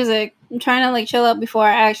 listening to music. I'm trying to like chill out before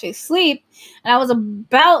I actually sleep. And I was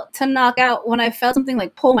about to knock out when I felt something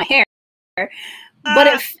like pull my hair.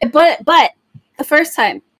 But the first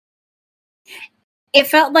time, it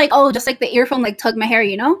felt like, oh, just like the earphone like tugged my hair,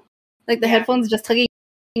 you know? Like the headphones just tugging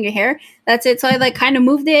your hair. That's it. So I like kind of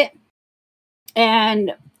moved it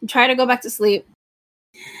and tried to go back to sleep.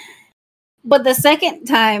 But the second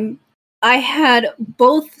time, I had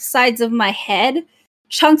both sides of my head,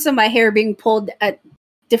 chunks of my hair being pulled at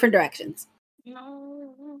different directions.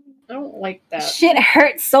 No. I don't like that. Shit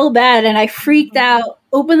hurt so bad, and I freaked out.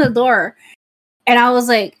 Opened the door, and I was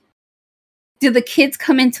like, "Did the kids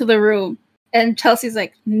come into the room?" And Chelsea's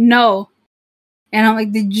like, "No." And I'm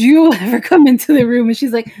like, "Did you ever come into the room?" And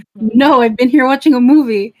she's like, "No, I've been here watching a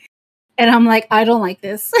movie." And I'm like, "I don't like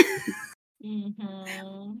this."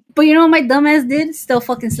 Mm-hmm. But you know what my dumbass did? Still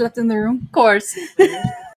fucking slept in the room. Of course.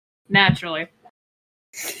 Naturally.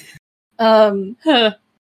 And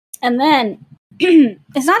then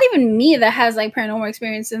it's not even me that has like paranormal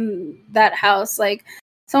experience in that house. Like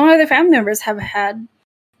some of my other family members have had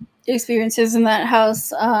experiences in that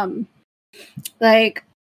house. Like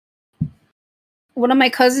one of my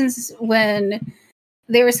cousins, when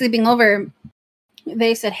they were sleeping over,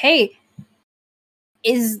 they said, "Hey,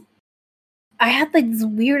 I had like this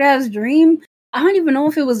weird ass dream. I don't even know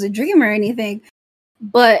if it was a dream or anything,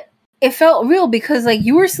 but it felt real because like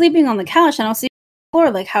you were sleeping on the couch and I was sleeping on the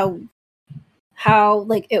floor, like how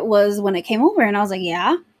like it was when I came over." And I was like,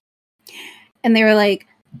 "Yeah." And they were like,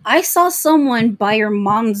 "I saw someone by your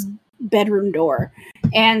mom's bedroom door,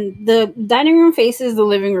 and the dining room faces the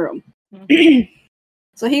living room."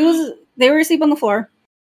 So they were asleep on the floor.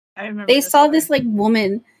 I remember. They saw this like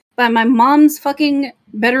woman by my mom's fucking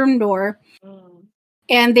bedroom door,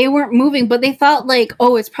 and they weren't moving, but they thought like,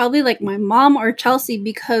 "Oh, it's probably like my mom or Chelsea,"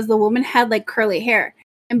 because the woman had like curly hair,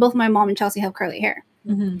 and both my mom and Chelsea have curly hair.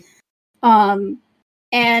 Mm-hmm.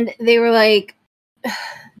 And they were like,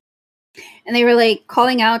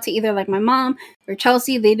 calling out to either like my mom or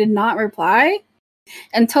Chelsea. They did not reply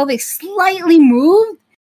until they slightly moved,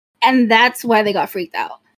 and that's why they got freaked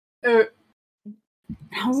out.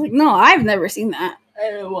 I was like, "No, I've never seen that.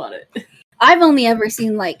 I don't want it." I've only ever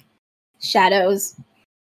seen like shadows.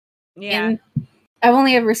 Yeah. I've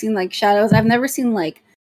only ever seen like shadows. I've never seen like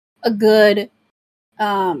a good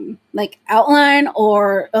like outline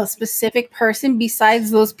or a specific person besides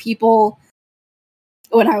those people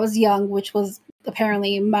when I was young, which was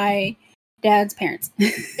apparently my dad's parents.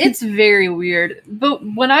 It's very weird. But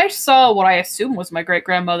when I saw what I assume was my great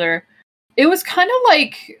grandmother, it was kind of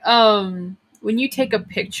like when you take a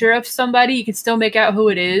picture of somebody, you can still make out who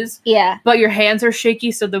it is. Yeah. But your hands are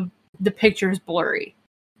shaky, so the picture is blurry.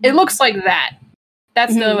 It looks like that.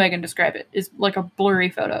 That's the only way I can describe it. It's like a blurry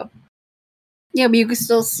photo. Yeah, but you can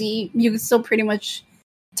still pretty much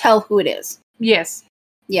tell who it is. Yes.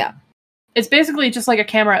 Yeah. It's basically just like a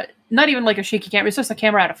camera, not even like a shaky camera, it's just a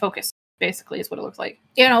camera out of focus, basically, is what it looks like.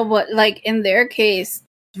 You know, but like in their case,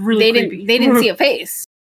 It's really they creepy. didn't see a face.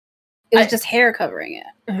 It was just hair covering it.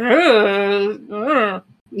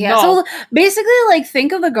 Yeah. No. So basically, like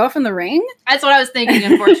think of the girl from The Ring, That's what I was thinking,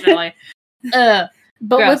 unfortunately. but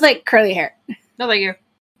Gross. with like curly hair. No, thank you.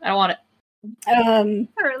 I don't want it.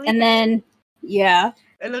 Curly And then yeah,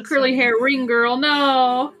 it looks Curly funny. hair ring girl,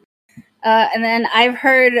 no. and then I've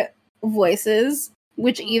heard voices,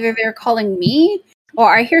 which either they're calling me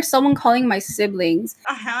or I hear someone calling my siblings,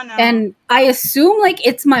 Oh, hell no. and I assume like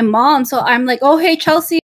it's my mom. So I'm like, "Oh, hey,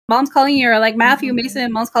 Chelsea, mom's calling you," or like Matthew,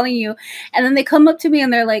 Mason, mom's calling you. And then they come up to me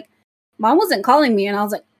and they're like, "Mom wasn't calling me," and I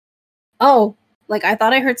was like, "Oh." Like, I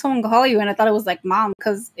thought I heard someone call you, and I thought it was, like, mom,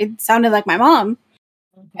 because it sounded like my mom.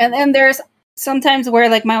 And then there's sometimes where,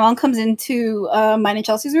 like, my mom comes into mine and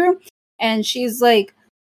Chelsea's room, and she's like,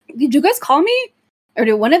 "Did you guys call me? Or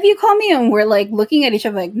did one of you call me?" And we're, like, looking at each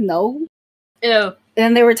other like, "No." Ew.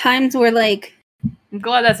 And there were times where, like... I'm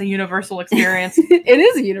glad that's a universal experience. It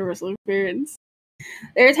is a universal experience.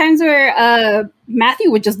 There are times where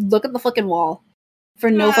Matthew would just look at the fucking wall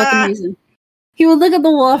for no fucking reason. He would look at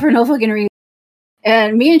the wall for no fucking reason.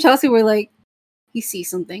 And me and Chelsea were like, "He sees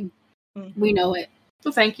something. We know it."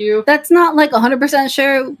 Well, thank you. That's not like 100%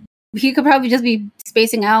 sure. He could probably just be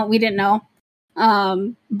spacing out. We didn't know.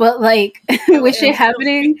 But like with shit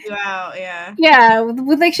happening, You out, yeah. yeah,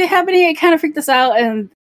 with like shit happening, it kind of freaked us out,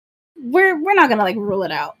 and we're not gonna like rule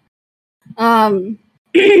it out. And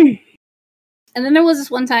then there was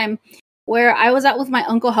this one time where I was out with my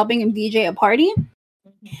uncle helping him DJ a party,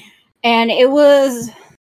 and it was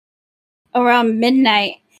around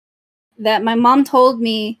midnight that my mom told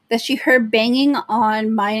me that she heard banging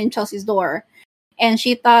on mine and Chelsea's door, and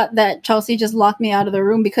she thought that Chelsea just locked me out of the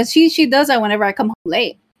room because she does that whenever I come home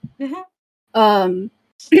late.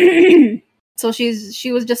 So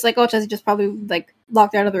she was just like, "Oh, Chelsea just probably like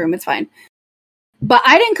locked her out of the room. It's fine." But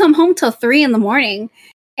I didn't come home till 3 a.m,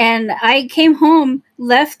 and I came home,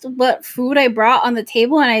 left what food I brought on the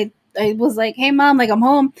table, and I was like, "Hey, Mom, like I'm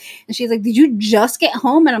home," and she's like, "Did you just get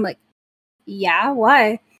home?" And I'm like, "Yeah,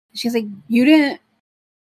 why?" She's like, you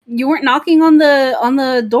weren't knocking on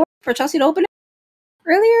the door for Chelsea to open it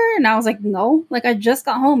earlier?" And I was like, "No, like I just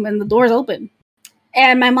got home and the door's open."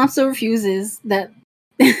 And my mom still refuses that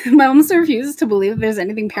my mom still refuses to believe there's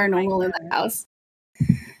anything paranormal in the house.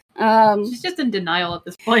 She's just in denial at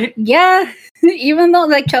this point. Yeah, even though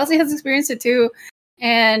like Chelsea has experienced it too,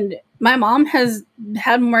 and my mom has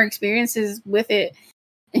had more experiences with it,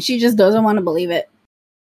 and she just doesn't want to believe it.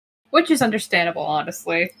 Which is understandable,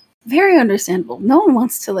 honestly. Very understandable. No one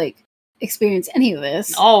wants to like experience any of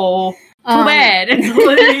this. Oh, too bad.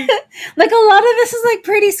 Like a lot of this is like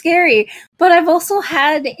pretty scary, but I've also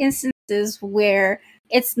had instances where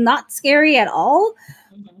it's not scary at all.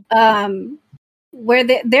 Where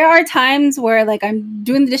there are times where like I'm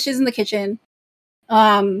doing the dishes in the kitchen,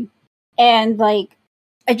 and like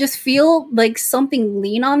I just feel like something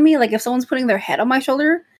lean on me, like if someone's putting their head on my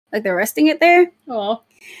shoulder, like they're resting it there. Oh.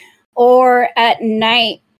 Or at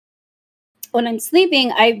night when I'm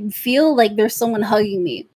sleeping, I feel like there's someone hugging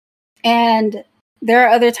me. And there are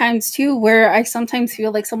other times too where I sometimes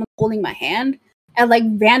feel like someone's holding my hand at like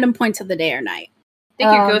random points of the day or night. I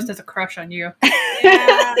think your ghost has a crush on you.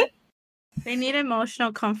 Yeah. They need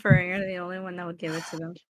emotional comfort, and you're the only one that would give it to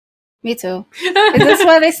them. Me too. Is this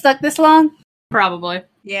why they stuck this long? Probably.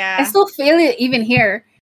 Yeah. I still feel it even here.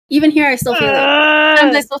 Even here, I still feel it.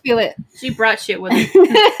 Sometimes I still feel it. She brought shit with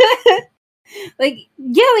her. Like,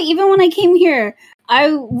 yeah, like even when I came here,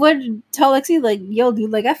 I would tell Lexi, like, yo, dude,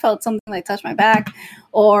 like I felt something like touch my back,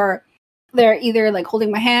 or they're either like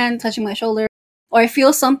holding my hand, touching my shoulder, or I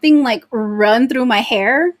feel something like run through my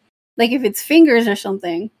hair, like if it's fingers or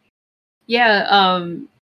something. Yeah,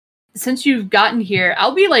 since you've gotten here,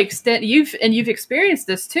 I'll be like you've experienced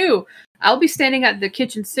this too. I'll be standing at the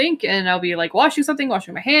kitchen sink and I'll be like washing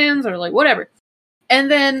my hands or like whatever. And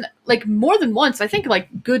then like more than once, I think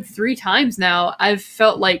like good 3 times now, I've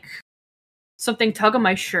felt like something tug on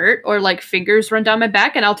my shirt or like fingers run down my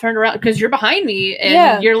back, and I'll turn around because you're behind me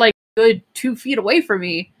and you're like good 2 feet away from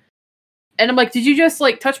me. And I'm like, did you just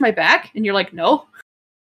like touch my back? And you're like, no.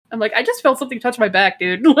 I'm like, I just felt something touch my back,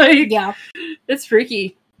 dude. Like, yeah, it's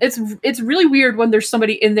freaky. It's really weird when there's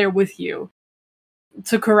somebody in there with you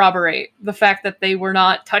to corroborate the fact that they were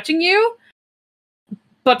not touching you,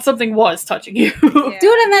 but something was touching you. Yeah. dude.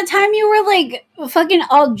 And that time you were like fucking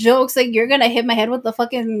all jokes, like you're gonna hit my head with the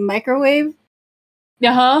fucking microwave,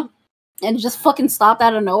 Uh-huh. and it just fucking stopped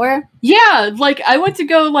out of nowhere. Yeah, like I went to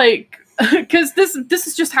go like because this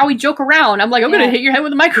is just how we joke around. I'm like, I'm gonna hit your head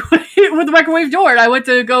with the microwave door, and I went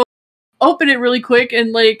to go open it really quick,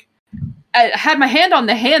 and like I had my hand on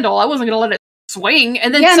the handle. I wasn't gonna let it swing,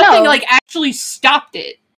 and then something like actually stopped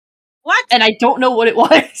it. What? And I don't know what it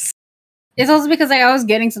was. It's also because like I was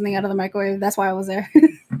getting something out of the microwave. That's why I was there.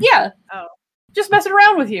 Yeah. Oh. Just messing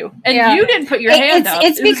around with you, and you didn't put your hand out.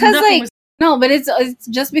 It's because like no, but it's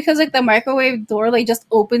just because like the microwave door like just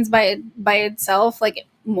opens by itself like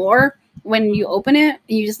more when you open it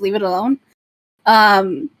and you just leave it alone.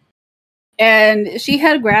 And she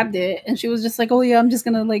had grabbed it and she was just like, oh yeah, I'm just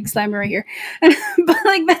gonna like slam it right here. But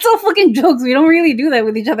like that's all fucking jokes. We don't really do that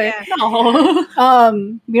with each other. Yeah.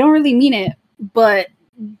 No. We don't really mean it, but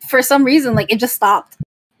for some reason like it just stopped.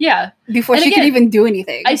 Yeah. Before And she could even do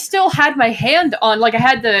anything. I still had my hand on, like I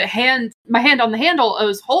had my hand on the handle. I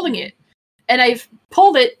was holding it, and I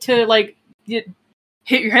pulled it to like hit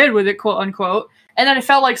your head with it, quote unquote. And then I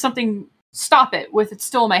felt like something stop it with it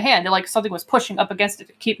still in my hand, and like something was pushing up against it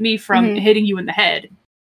to keep me from hitting you in the head.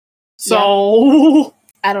 So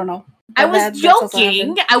I don't know. I was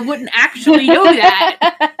joking. I wouldn't actually know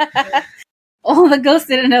that. Oh, the ghost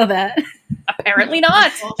didn't know that. Apparently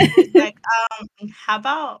not. Like, how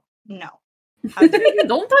about no? How do you?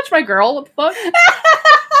 Don't touch my girl. What the fuck?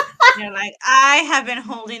 You're like, I have been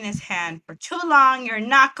holding his hand for too long. You're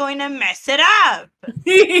not going to mess it up.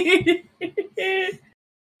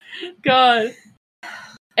 God.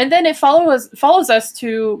 And then it follows us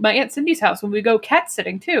to my Aunt Cindy's house when we go cat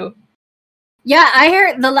sitting too. Yeah, I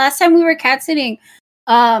heard the last time we were cat sitting,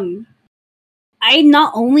 I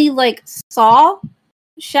not only like saw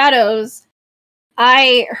shadows,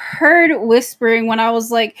 I heard whispering when I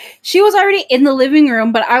was like, she was already in the living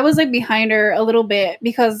room, but I was like behind her a little bit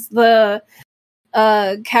because the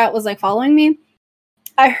cat was like following me.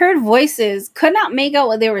 I heard voices, could not make out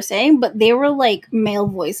what they were saying, but they were like male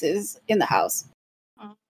voices in the house.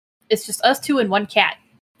 It's just us two and one cat.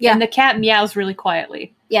 Yeah. And the cat meows really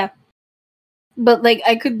quietly. Yeah. But like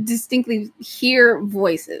I could distinctly hear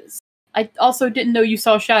voices. I also didn't know you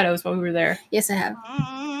saw shadows while we were there. Yes, I have.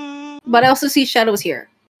 But I also see shadows here.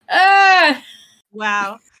 Ah!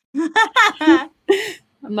 Wow. I'm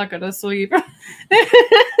not gonna sleep. I'm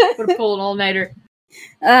gonna pull an all-nighter.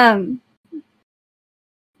 But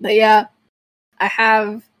yeah, I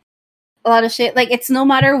have a lot of shit. Like, it's no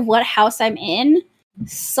matter what house I'm in,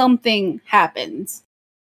 something happens.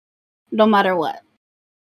 No matter what.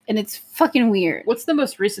 and it's fucking weird. What's the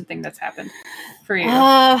most recent thing that's happened for you?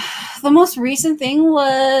 The most recent thing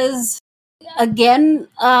was, again,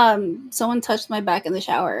 someone touched my back in the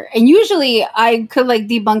shower, and usually I could like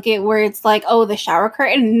debunk it where it's like, oh, the shower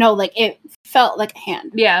curtain. No, like it felt like a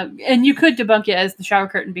hand. Yeah, and you could debunk it as the shower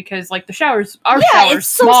curtain because like the showers, It's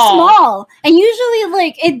so small, and usually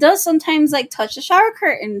like it does sometimes like touch the shower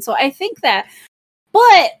curtain. So I think that,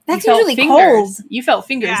 but that's usually cold. You felt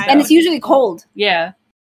fingers, Yeah, though. And it's usually cold. Yeah.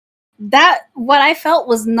 That what I felt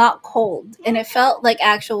was not cold, and it felt like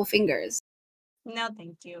actual fingers. No,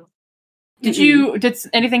 thank you. Did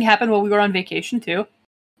anything happen while we were on vacation too?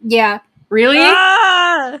 Yeah. Really?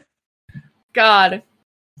 Ah! God.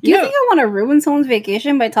 Do you think I want to ruin someone's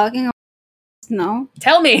vacation by talking about no?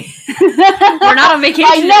 Tell me. We're not on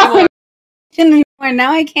vacation anymore.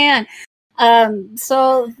 Now I can.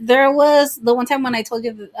 So there was the one time when I told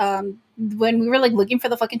you that, when we were like looking for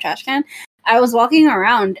the fucking trash can, I was walking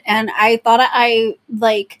around and I thought I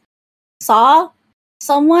like saw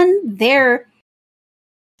someone there,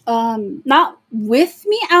 not with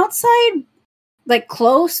me outside, like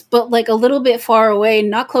close, but like a little bit far away,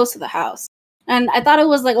 not close to the house. And I thought it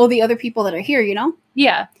was like, oh, the other people that are here, you know?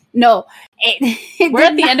 Yeah. No. We're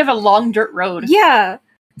at the end of a long dirt road. Yeah.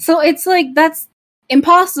 So it's like, that's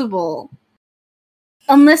impossible.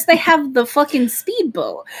 Unless they have the fucking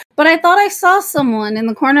speedboat. But I thought I saw someone in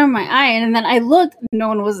the corner of my eye, and then I looked, no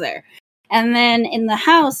one was there. And then in the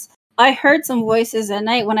house, I heard some voices at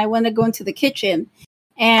night when I went to go into the kitchen.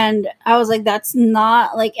 And I was like, that's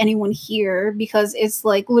not like anyone here, because it's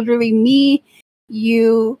like literally me,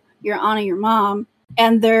 you, your aunt, and your mom.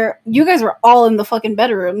 And you guys were all in the fucking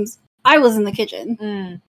bedrooms. I was in the kitchen.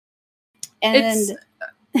 Mm. And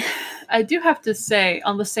I do have to say,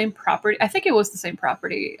 on the same property, I think it was the same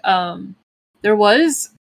property, there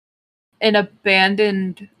was an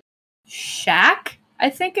abandoned shack,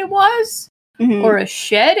 I think it was, or a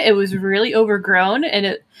shed. It was really overgrown,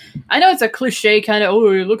 and I know it's a cliche kind of,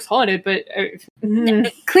 oh, it looks haunted, but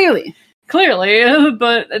clearly,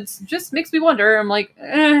 but it just makes me wonder. I'm like,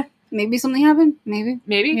 maybe something happened. Maybe.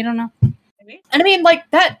 We don't know. And I mean, like,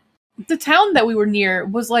 the town that we were near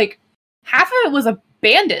was like, half of it was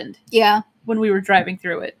abandoned. Yeah. When we were driving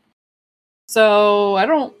through it. So, I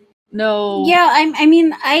don't know. Yeah, I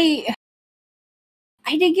mean, I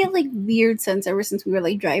did get, like, weird sense ever since we were,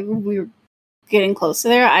 like, driving. We were getting close to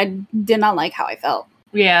there. I did not like how I felt.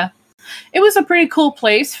 Yeah. It was a pretty cool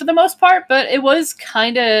place for the most part, but it was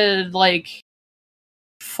kind of, like,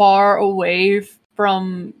 far away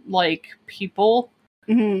from, like, people.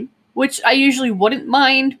 Mm-hmm. Which I usually wouldn't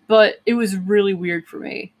mind, but it was really weird for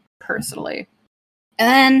me, personally. And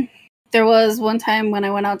then there was one time when I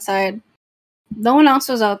went outside. No one else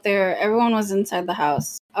was out there. Everyone was inside the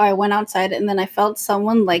house. I went outside and then I felt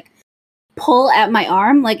someone like pull at my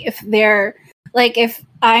arm. Like if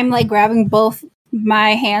I'm like grabbing both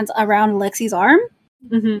my hands around Lexi's arm.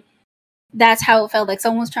 Mm-hmm. That's how it felt. Like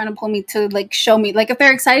someone was trying to pull me to like show me. Like if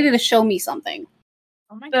they're excited to show me something.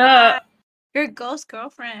 Oh my god. Your ghost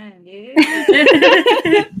girlfriend, dude.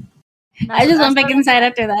 I just went back inside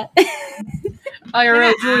after that.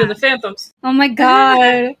 IRL Julia the Phantoms. Oh my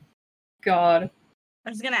god. God. I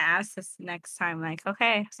was gonna ask this next time, like,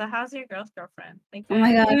 okay, so how's your ghost girlfriend? Like, oh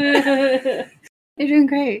my god. They're doing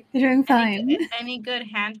great. They're doing fine. Any good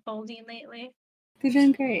hand holding lately? They're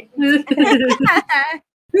doing great. We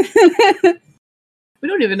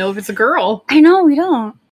don't even know if it's a girl. I know, we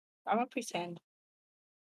don't. I'm gonna pretend.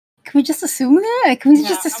 Can we just assume that? Can we No,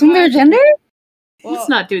 just assume their gender? Well, Let's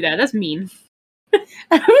not do that. That's mean.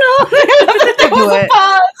 I don't know. Do it.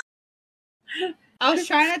 Pause. I was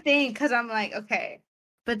trying to think because I'm like, okay,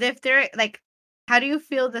 but if they're like, how do you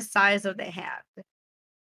feel the size of the hand?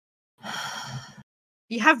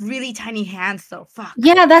 You have really tiny hands, though. Fuck.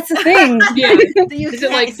 Yeah, that's the thing. Yeah.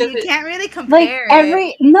 So you can't really compare.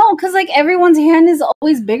 Because like everyone's hand is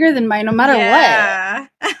always bigger than mine, no matter what.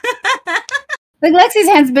 Like Lexi's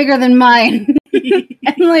hand's bigger than mine,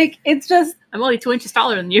 and like it's just. I'm only 2 inches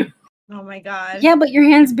taller than you. Oh my god. Yeah, but your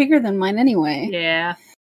hand's bigger than mine anyway. Yeah,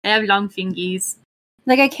 I have long fingies.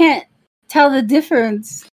 Like I can't tell the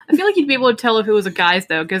difference. I feel like you'd be able to tell if it was a guy's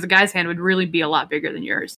though, because a guy's hand would really be a lot bigger than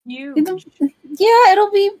yours. You. Yeah, it'll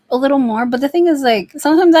be a little more, but the thing is, like,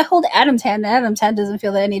 sometimes I hold Adam's hand, and Adam's hand doesn't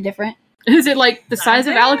feel any different. Is it like the size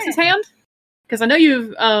of Alex's hand? Because I know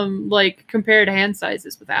you've like compared hand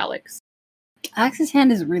sizes with Alex. Alex's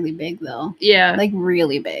hand is really big, though. Yeah, like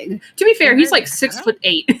really big. To be fair, he's like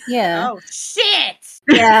 6'8". Yeah. Oh shit.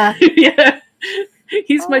 Yeah. Yeah.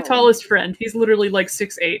 He's my tallest friend. He's literally like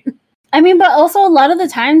 6'8". I mean, but also a lot of the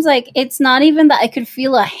times, like, it's not even that I could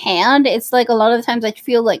feel a hand. It's like a lot of the times I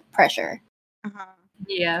feel like pressure. Uh-huh.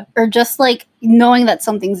 Yeah. or just like knowing that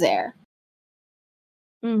something's there.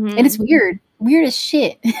 Mhm. And it's weird. Weird as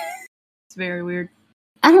shit. It's very weird.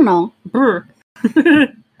 I don't know. Brr.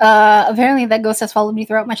 Apparently that ghost has followed me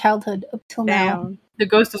throughout my childhood up till now. Damn. The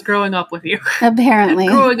ghost is growing up with you. Apparently.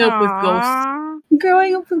 Growing up with ghosts. Aw.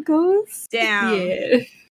 Growing up with ghosts? Damn.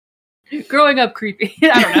 Yeah. Growing up creepy.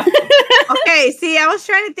 I don't know. Okay, see, I was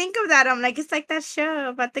trying to think of that. I'm like, it's like that show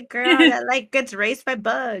about the girl that like gets raised by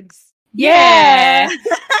bugs. Yeah.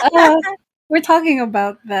 We're talking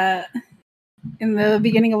about that in the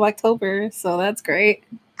beginning of October, so that's great.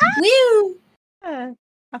 Woo! How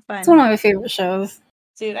It's one fun. of my favorite shows.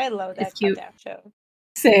 Dude, I love that It's cute. goddamn show.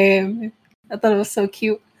 Same. I thought it was so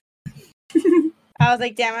cute. I was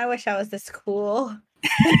like, damn, I wish I was this cool.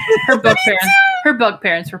 Her bug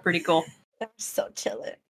parents were pretty cool. I'm so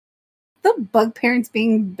chilling. The bug parents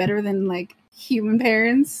being better than like human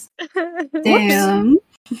parents. Damn.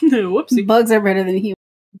 Whoopsie. Bugs are better than humans.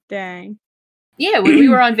 Dang. Yeah, when we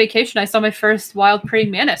were on vacation, I saw my first wild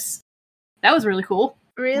praying mantis. That was really cool.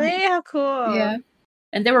 Really? How cool. Yeah.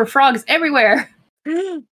 And there were frogs everywhere.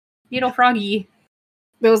 Froggy.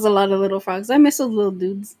 There was a lot of little frogs. I miss those little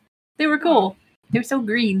dudes. They were cool. They were so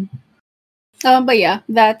green. But yeah,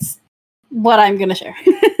 that's what I'm gonna share.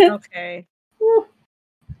 Okay. Woo.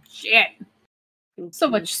 Shit. So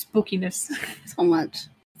much spookiness. So much.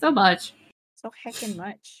 So much. So heckin'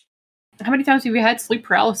 much. How many times have you had sleep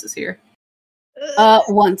paralysis here?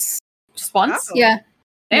 Once. Just once? Oh. Yeah.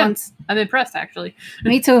 Damn. Once. I'm impressed, actually.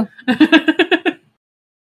 Me too.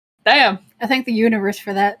 Damn. I thank the universe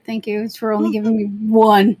for that. Thank you for only giving me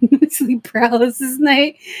one sleep paralysis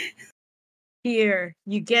night. Here,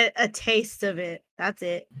 you get a taste of it. That's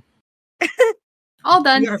it. All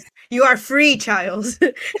done. You are free, child.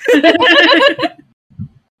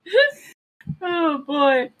 Oh,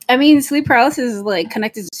 boy. I mean, sleep paralysis is like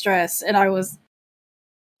connected to stress, and I was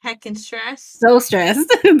Heckin' stress. so stressed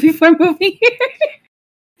before moving here.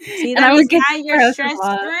 See, And I that would is get why you're stressed a stress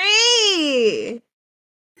lot. free.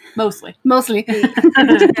 Mostly. Mostly.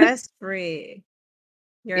 Stress free.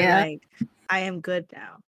 You're Yeah. like, I am good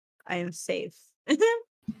now. I am safe.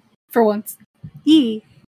 For once. Yee.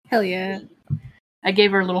 Hell yeah. I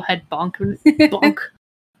gave her a little head bonk. Bonk.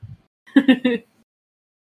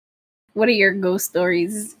 What are your ghost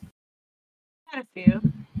stories? Had a few.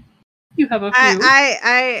 You have a few.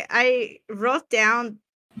 I wrote down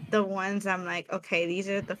the ones I'm like, okay, these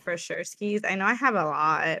are the for sure skis. I know I have a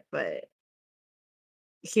lot, but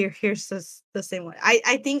here's the same one.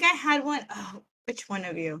 I think I had one. Oh, which one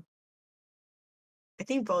of you? I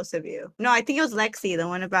think both of you. No, I think it was Lexi, the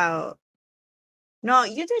one about. No,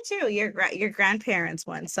 you did too. Your grandparents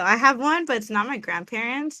one. So I have one, but it's not my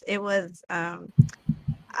grandparents. It was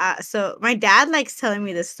so my dad likes telling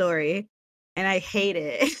me this story, and I hate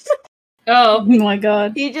it. Oh. Oh my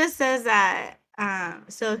god. He just says that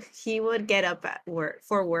so he would get up at work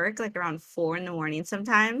like around 4 a.m.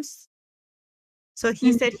 sometimes. So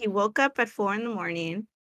he said he woke up at 4 a.m.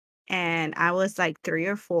 and I was like 3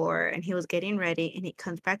 or 4, and he was getting ready, and he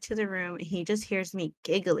comes back to the room and he just hears me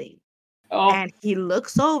giggling. Oh. And he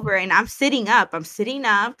looks over, and I'm sitting up,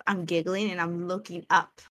 I'm giggling, and I'm looking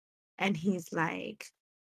up. And he's like,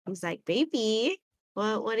 baby,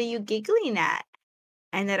 what are you giggling at?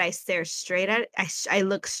 And then I stare straight at I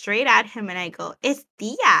look straight at him, and I go, it's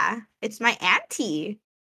Tia. It's my auntie.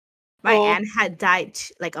 My aunt had died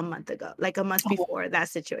like a month ago, like a month before that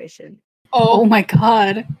situation. Oh my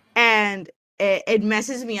god. And it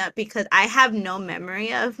messes me up because I have no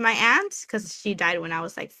memory of my aunt because she died when I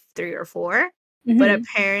was like 3 or 4. Mhm. But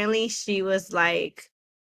apparently she was like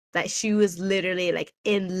that. She was literally like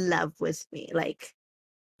in love with me. Like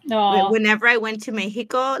whenever I went to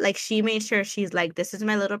Mexico, like she made sure she's like, this is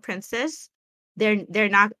my little princess. They're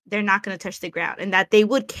not gonna touch the ground, and that they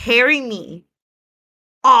would carry me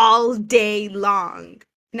all day long.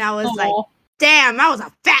 And I was like, damn, I was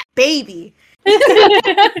a fat baby.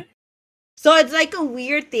 So it's like a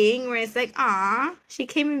weird thing where it's like, aw, she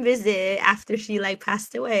came and visit after she like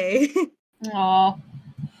passed away. Aw.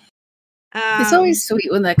 It's always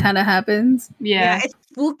sweet when that kind of happens. Yeah. It's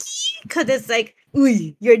spooky because it's like,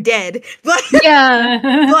 ooh, you're dead. But Yeah.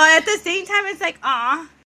 but at the same time, it's like, aw,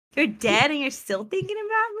 you're dead and you're still thinking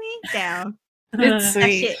about me? Damn. It's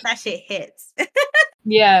sweet. That shit hits.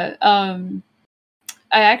 Yeah. I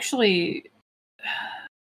actually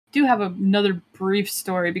do have another brief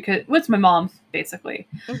story because it's my mom's basically,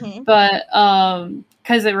 but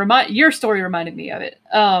because your story reminded me of it.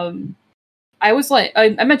 I was like, I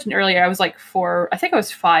mentioned earlier, I was like 4. I think I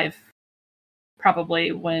was 5,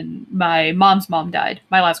 probably when my mom's mom died,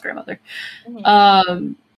 my last grandmother.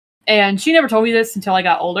 And she never told me this until I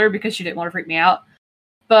got older because she didn't want to freak me out.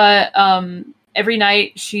 But every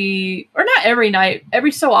night or not every night,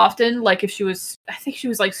 every so often, like if I think she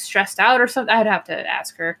was like stressed out or something, I'd have to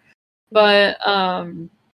ask her. But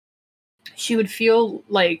she would feel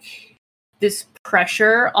like this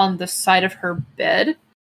pressure on the side of her bed.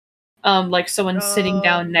 Like someone sitting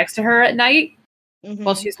down next to her at night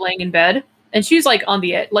while she's laying in bed. And she's like on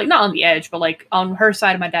the edge, like not on the edge, but like on her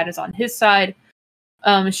side, my dad is on his side.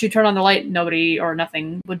 She'd turn on the light, nobody or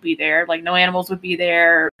nothing would be there. Like no animals would be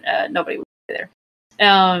there, nobody would be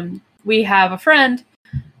there. We have a friend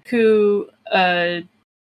who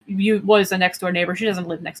was a next door neighbor. She doesn't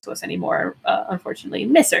live next to us anymore, unfortunately.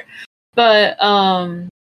 Miss her. But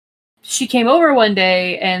she came over one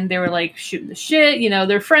day and they were like shooting the shit,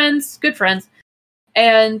 they're friends, good friends.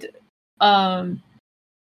 And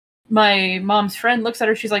my mom's friend looks at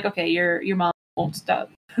her, she's like, okay, your mom won't stop.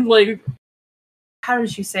 Like, how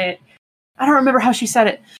did she say it? I don't remember how she said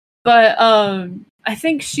it. But I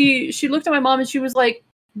think she looked at my mom and she was like,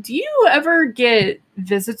 do you ever get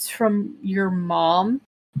visits from your mom?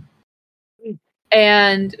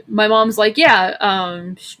 And my mom's like,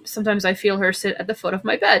 yeah, sometimes I feel her sit at the foot of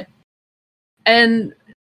my bed. And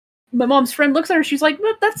my mom's friend looks at her, she's like,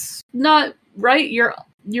 well, that's not right. Your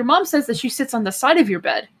mom says that she sits on the side of your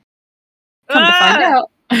bed.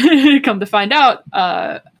 Come to find out,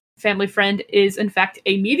 family friend is in fact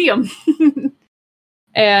a medium.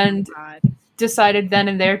 And decided then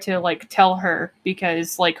and there to like tell her,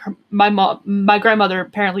 because like my grandmother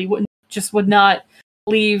apparently would not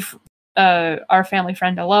leave our family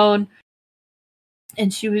friend alone.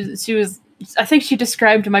 And she was I think she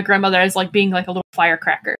described my grandmother as like being like a little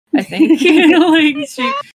firecracker. I think like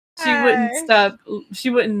she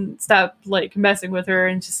wouldn't stop like messing with her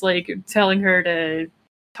and just like telling her to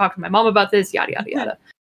talk to my mom about this, yada yada yada.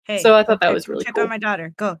 Hey, so I thought that was really check cool. on my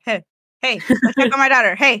daughter. Go. Hey, go check on my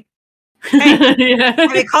daughter. Hey. Yeah.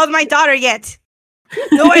 Have you called my daughter yet?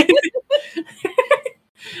 No way.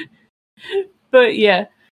 But yeah,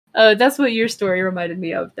 that's what your story reminded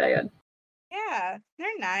me of, Diane. Yeah,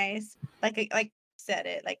 they're nice. Like said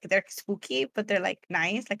it, like they're spooky, but they're like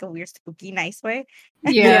nice, like a weird spooky nice way.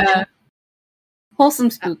 Yeah.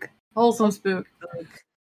 Wholesome spook. Wholesome spook.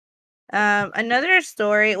 Another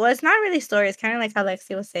story. Well, it's not really a story. It's kind of like how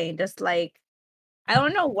Lexi was saying. Just like, I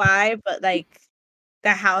don't know why, but like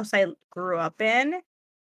the house I grew up in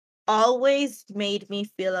always made me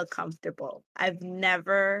feel uncomfortable. I've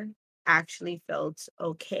never actually felt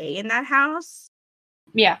okay in that house.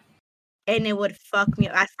 Yeah. And it would fuck me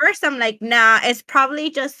up. At first, I'm like, nah, it's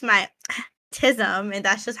probably just my tism, and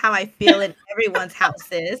that's just how I feel in everyone's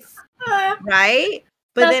houses, right?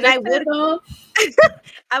 But then I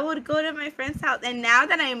would go to my friend's house, and now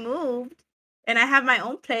that I moved and I have my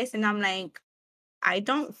own place, and I'm like, I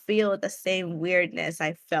don't feel the same weirdness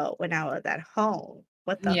I felt when I was at home.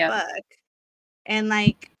 What the fuck? And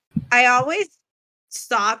like, I always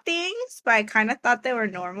saw things, but I kind of thought they were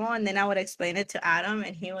normal, and then I would explain it to Adam,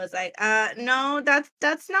 and he was like, no,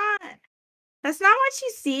 that's not what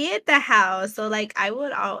you see at the house. So like, I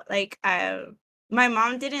would my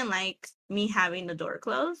mom didn't like me having the door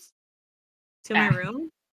closed to my room,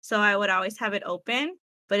 so I would always have it open,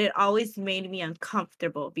 but it always made me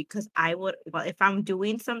uncomfortable because if I'm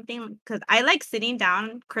doing something, because I like sitting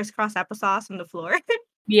down crisscross applesauce on the floor.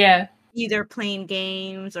 Yeah. Either playing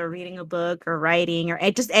games or reading a book or writing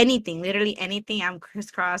or just anything, literally anything. I'm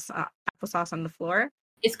crisscross applesauce on the floor.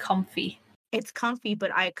 It's comfy. It's comfy,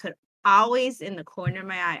 but I could always, in the corner of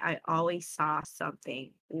my eye, I always saw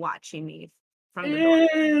something watching me from the door.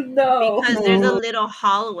 No. Because there's a little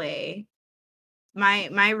hallway.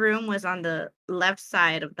 My room was on the left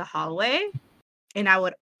side of the hallway, and I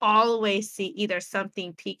would always see either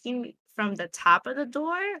something peeking from the top of the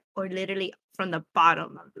door or literally from the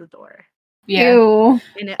bottom of the door. Yeah. Ew.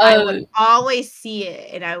 And I would always see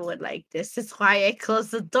it, and I would like, this is why I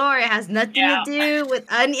closed the door. It has nothing to do with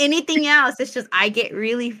anything else. It's just I get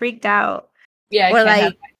really freaked out. Yeah, I can't have my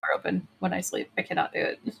door open when I sleep. I cannot do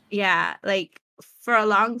it. Yeah, like for a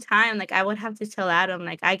long time, like I would have to tell Adam,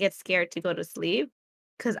 like I get scared to go to sleep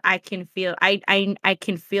because I can feel I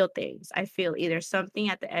can feel things. I feel either something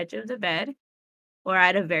at the edge of the bed or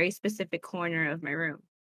at a very specific corner of my room.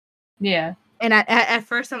 Yeah. And at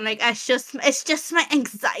first I'm like, it's just my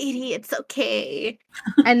anxiety. It's okay.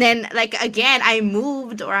 And then like again, I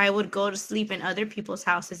moved, or I would go to sleep in other people's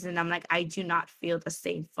houses, and I'm like, I do not feel the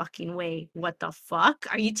same fucking way. What the fuck?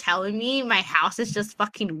 Are you telling me my house is just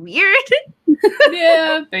fucking weird?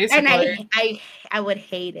 Yeah, basically. And I would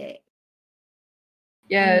hate it.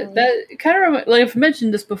 Yeah, that kind of like I've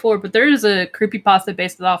mentioned this before, but there is a creepypasta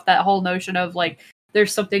based off that whole notion of like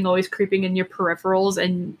there's something always creeping in your peripherals,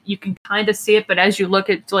 and you can kind of see it, but as you look,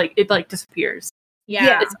 it like disappears.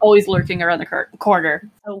 Yeah. It's always lurking around the corner.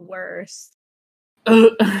 The worst.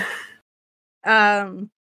 Ugh.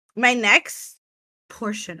 My next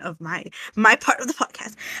portion of my part of the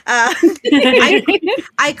podcast.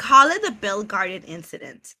 I call it the Bell Garden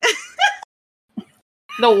incident.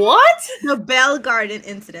 The what? The Bell Garden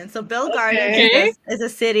incident. So Bell Garden is a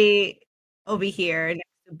city over here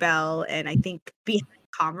next to Bell, and I think behind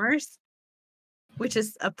Commerce, which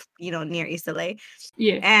is up, near East LA.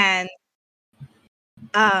 Yeah. And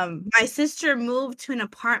my sister moved to an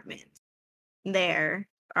apartment there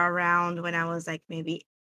around when I was like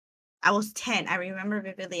I was 10. I remember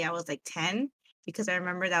vividly I was like 10 because I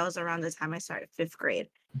remember that was around the time I started 5th grade.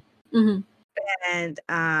 Mm-hmm.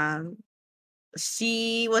 And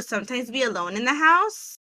she would sometimes be alone in the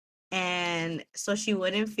house, and so she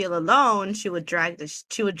wouldn't feel alone. She would drag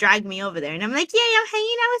me over there, and I'm like, "Yay, I'm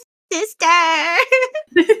hanging out with sister."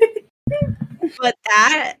 But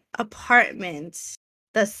that apartment,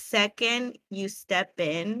 the second you step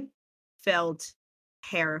in, felt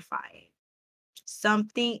terrifying.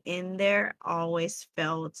 Something in there always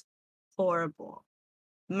felt horrible.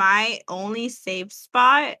 My only safe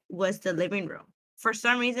spot was the living room. For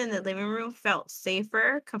some reason, the living room felt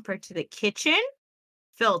safer compared to the kitchen.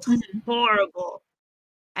 Felt horrible.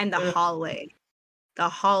 And the hallway. The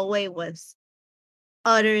hallway was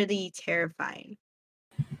utterly terrifying.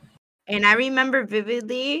 And I remember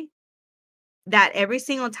vividly that every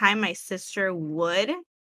single time my sister would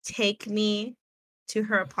take me to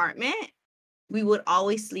her apartment, we would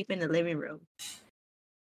always sleep in the living room.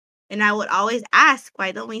 And I would always ask,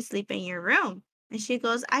 why don't we sleep in your room? And she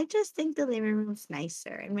goes, I just think the living room's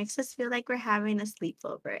nicer. It makes us feel like we're having a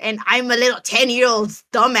sleepover. And I'm a little 10-year-old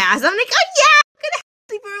dumbass. I'm like, oh yeah, I'm going to have a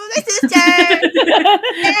sleepover with my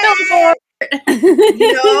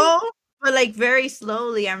sister. But like very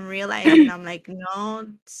slowly I'm realizing, I'm like, no,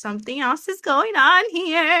 something else is going on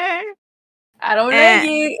here. I don't like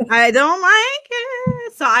it. I don't like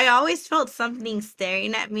it. So I always felt something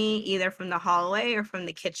staring at me either from the hallway or from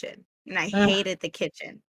the kitchen. And I hated the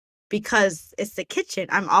kitchen because it's the kitchen.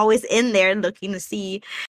 I'm always in there looking to see,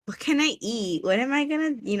 what can I eat? What am I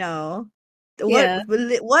going to,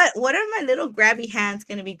 what are my little grabby hands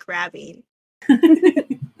going to be grabbing?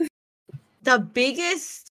 The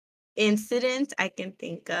biggest incident I can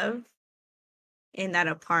think of in that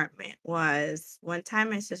apartment was one time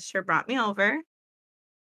my sister brought me over,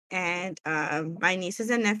 and my nieces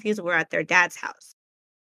and nephews were at their dad's house.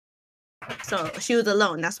 So she was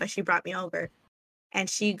alone. That's why she brought me over. And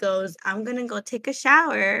she goes, I'm going to go take a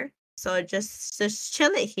shower. So just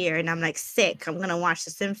chill it here. And I'm like, sick. I'm going to watch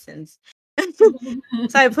The Simpsons. So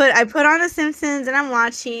I put on The Simpsons and I'm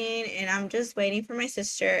watching, and I'm just waiting for my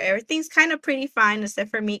sister. Everything's kind of pretty fine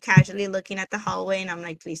except for me casually looking at the hallway, and I'm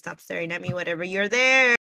like, please stop staring at me, whatever, you're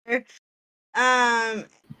there. And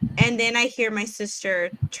then I hear my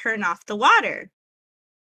sister turn off the water,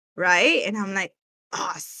 right? And I'm like,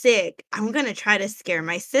 oh, sick. I'm gonna try to scare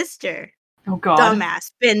my sister. Oh God,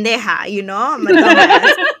 dumbass, pendeja, I'm a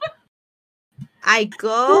dumbass. I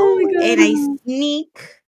go and I sneak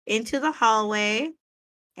into the hallway,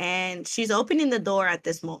 and she's opening the door at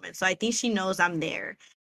this moment, so I think she knows I'm there,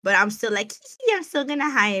 but I'm still like, I'm still gonna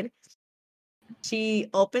hide. She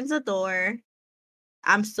opens the door.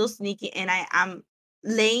 I'm still sneaking, and I'm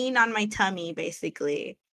laying on my tummy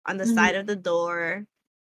basically on the side of the door,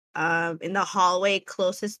 in the hallway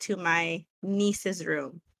closest to my niece's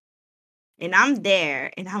room. And I'm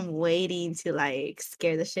there, and I'm waiting to like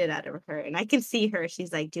scare the shit out of her. And I can see her.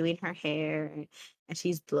 She's like doing her hair, and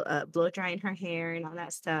she's blow drying her hair and all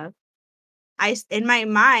that stuff. In my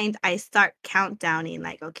mind, I start countdowning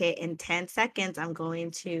like, okay, in 10 seconds, I'm going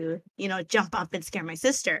to, jump up and scare my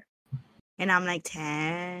sister. And I'm like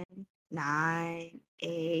 10, 9,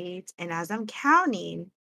 8. And as I'm counting,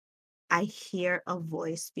 I hear a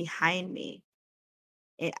voice behind me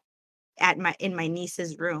in my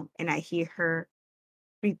niece's room, and I hear her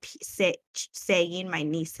saying my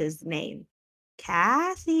niece's name,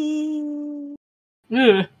 Kathy.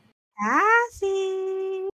 Kathy.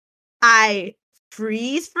 I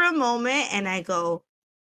freeze for a moment and I go,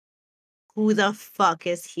 who the fuck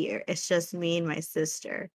is here? It's just me and my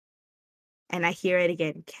sister. And I hear it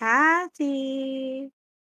again, Kathy.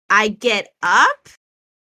 I get up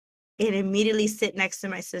and immediately sit next to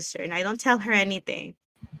my sister, and I don't tell her anything.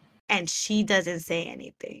 And she doesn't say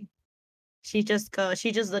anything. She just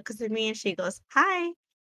looks at me and she goes, hi.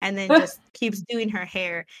 And then just keeps doing her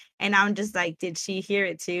hair. And I'm just like, did she hear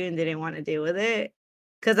it too and didn't want to deal with it?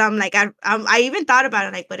 Cause I'm like, I even thought about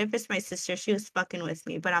it, like, what if it's my sister? She was fucking with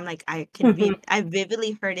me, but I'm like, I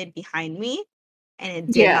vividly heard it behind me, and it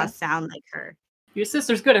did Yeah. not sound like her. Your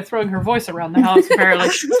sister's good at throwing her voice around the house, apparently.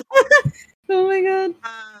 Oh my god.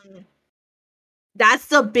 That's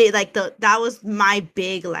the big, like, that was my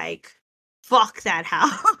big, like, fuck that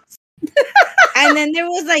house. And then there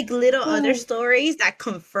was like little other stories that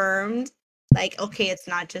confirmed, like, okay, it's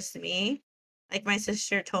not just me. Like, my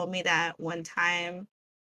sister told me that one time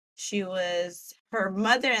her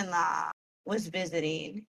mother-in-law was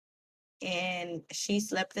visiting, and she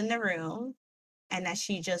slept in the room, and that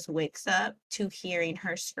she just wakes up to hearing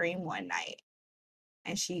her scream one night.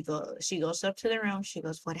 And she goes up to the room. She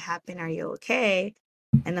goes, "What happened? Are you okay?"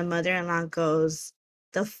 And the mother-in-law goes,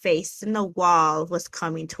 "The face in the wall was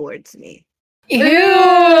coming towards me."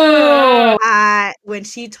 Ew. When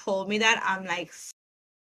she told me that, I'm like,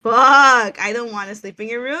 fuck, I don't want to sleep in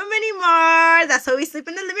your room anymore. That's why we sleep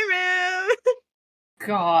in the living room.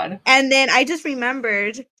 God. And then I just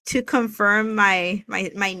remembered to confirm my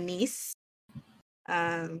niece,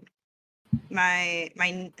 the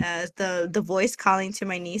voice calling to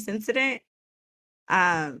my niece incident.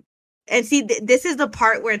 And see, this is the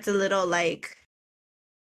part where it's a little like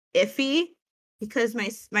iffy, because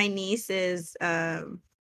my niece is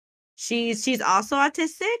she's also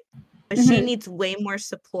autistic, but she Mhm. needs way more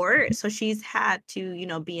support. So she's had to,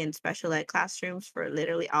 be in special ed classrooms for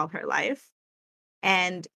literally all her life.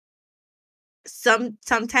 And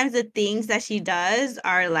sometimes the things that she does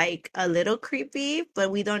are like a little creepy,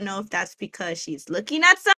 but we don't know if that's because she's looking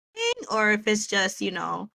at something or if it's just,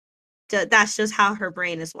 that's just how her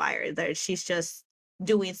brain is wired, that she's just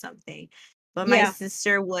doing something. But my Yeah.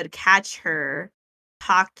 sister would catch her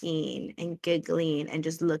talking and giggling and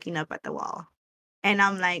just looking up at the wall. And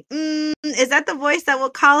I'm like, is that the voice that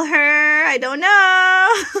will call her? I don't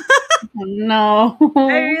know. No.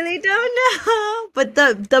 I really don't know. But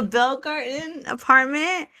the Bell Garden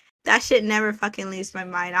apartment, that shit never fucking leaves my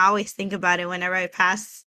mind. I always think about it whenever I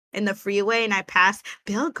pass in the freeway and I pass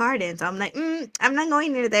Bell Gardens. I'm like, I'm not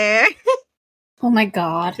going near there. Oh my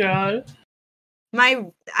god. God.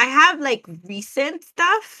 I have like recent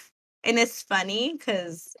stuff, and it's funny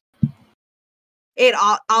because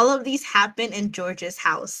all of these happen in George's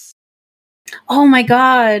house. Oh my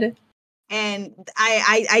god. And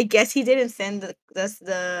I guess he didn't send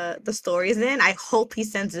the stories in. I hope he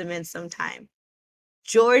sends them in sometime.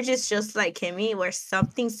 George is just like Kimmy, where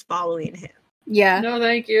something's following him. Yeah. No,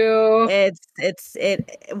 thank you. It's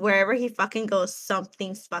wherever he fucking goes,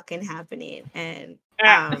 something's fucking happening. And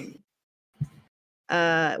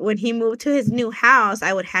when he moved to his new house,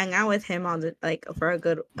 I would hang out with him for a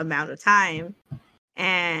good amount of time.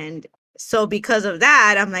 And so because of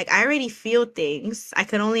that, I'm like, I already feel things. I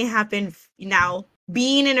can only happen now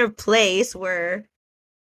being in a place where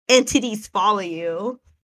entities follow you.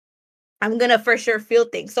 I'm gonna for sure feel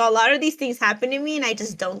things. So a lot of these things happen to me and I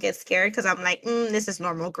just don't get scared because I'm like, this is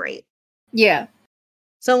normal, great. Yeah.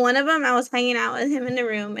 So one of them, I was hanging out with him in the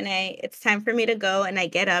room, and it's time for me to go, and I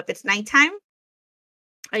get up. It's nighttime.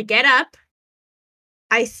 I get up.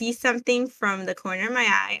 I see something from the corner of my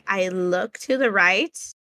eye. I look to the right,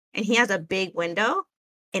 and he has a big window,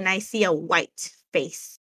 and I see a white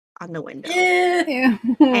face on the window. Ew.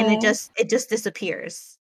 And it just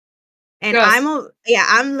disappears. And Yes.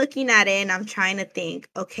 I'm looking at it and I'm trying to think,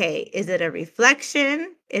 okay, is it a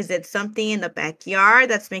reflection? Is it something in the backyard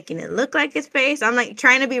that's making it look like his face? I'm like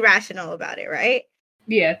trying to be rational about it, right?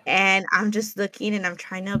 Yeah. And I'm just looking and I'm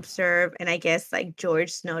trying to observe. And I guess like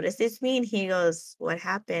George notices me and he goes, "What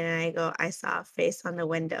happened?" And I go, "I saw a face on the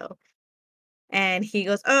window." And he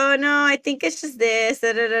goes, "Oh no, I think it's just this,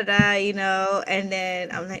 da da da da," And then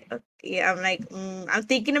I'm like, okay, I'm like, I'm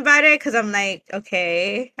thinking about it because I'm like,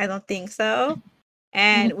 okay, I don't think so.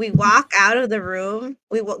 And we walk out of the room.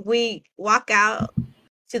 We walk out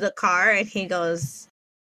to the car, and he goes,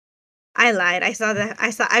 "I lied.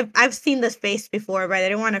 I've seen this face before, but I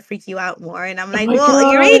didn't want to freak you out more." And I'm like, my "Well,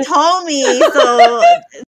 you already God. told me, so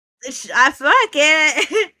I fuck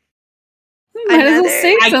it." Might as well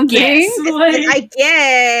say I something. guess. Like, I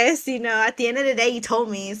guess, at the end of the day, you told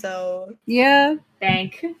me, so. Yeah.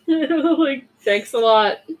 thanks a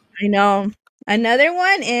lot. I know. Another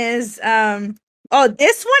one is, this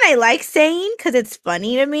one I like saying because it's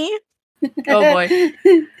funny to me. Oh boy.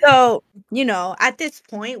 So, at this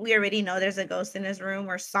point, we already know there's a ghost in his room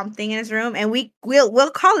or something in his room, and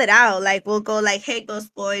we'll call it out. Like, we'll go like, "Hey,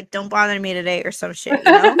 ghost boy, don't bother me today," or some shit,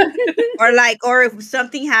 or if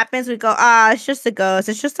something happens, we go, "It's just a ghost.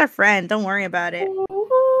 It's just our friend. Don't worry about it."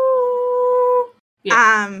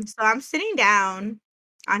 Yeah. So I'm sitting down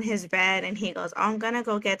on his bed, and he goes, "Oh, I'm gonna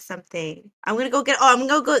go get something. I'm gonna go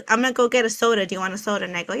get a soda. Do you want a soda?"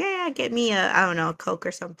 And I go, "Yeah, get me I don't know, a Coke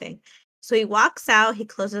or something." So he walks out. He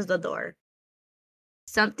closes the door.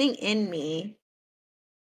 Something in me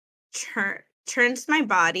turns my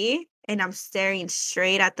body, and I'm staring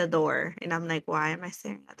straight at the door. And I'm like, "Why am I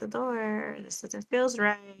staring at the door? This doesn't feels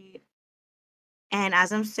right." And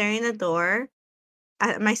as I'm staring at the door,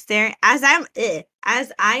 as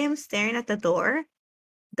I am staring at the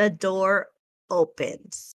door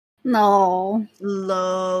opens No.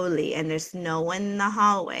 slowly, and there's no one in the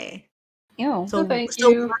hallway. Ew. So, thank so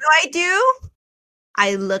you. what do?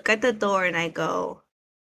 I look at the door and I go,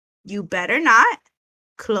 "You better not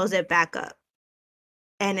close it back up."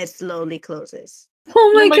 And it slowly closes.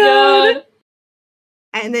 Oh my god.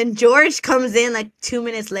 And then George comes in like 2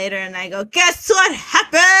 minutes later, and I go, "Guess what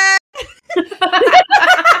happened?"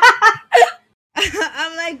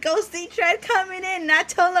 I'm like, Ghosty tried coming in, and I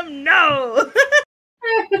told him no.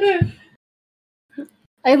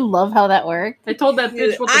 I love how that worked. I told that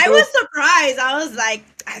bitch what the I was ghost. surprised. I was like,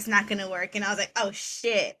 "That's not gonna work," and I was like, "Oh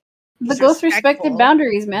shit." The He's ghost respected respectful.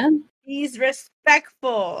 boundaries, man. He's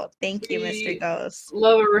respectful. Thank you, Mr. We- Ghost.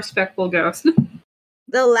 Love a respectful ghost.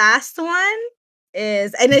 The last one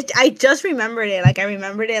is, and I just remembered it. Like I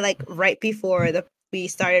remembered it like right before we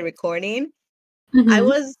started recording. I Mhm.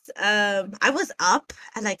 was up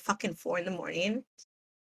at like fucking 4 a.m.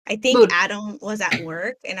 I think Mood. Adam was at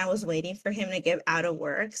work, and I was waiting for him to get out of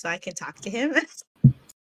work so I can talk to him. But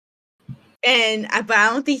I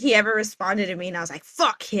don't think he ever responded to me, and I was like,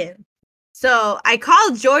 "Fuck him." So I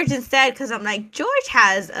called George instead, because I'm like, George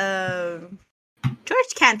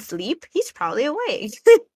can't sleep. He's probably awake.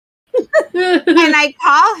 And I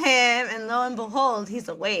call him, and lo and behold, he's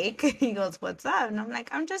awake. He goes, "What's up?" And I'm like,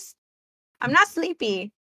 I'm not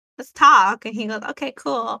sleepy. Let's talk." And he goes, "Okay,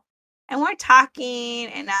 cool." And we're talking,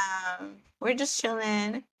 and we're just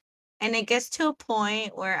chilling. And it gets to a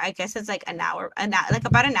point where I guess it's like like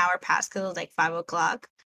about an hour past, because it was like 5 o'clock.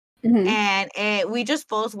 Mhm. And we just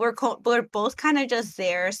we're both kind of just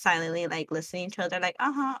there silently, like listening to each other, like,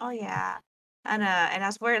 oh yeah. And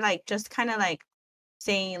as we're like just kind of like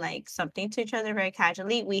saying like something to each other very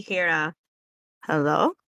casually, we hear a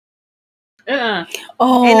hello.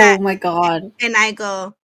 Oh my god. And I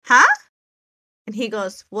go, "Huh?" And he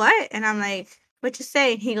goes, "What?" And I'm like, "What you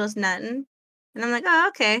say?" And he goes, "Nothing." And I'm like, "Oh,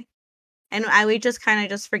 okay." And we just kind of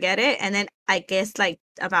just forget it. And then I guess like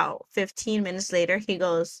about 15 minutes later, he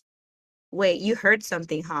goes, "Wait, you heard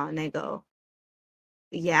something, huh?" And I go,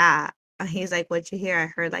 "Yeah." And he's like, "What'd you hear?" I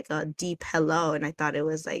heard like a deep hello, and I thought it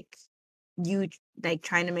was like you like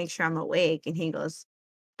trying to make sure I'm awake. And he goes,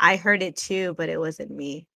 "I heard it too, but it wasn't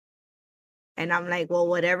me." And I'm like, "Well,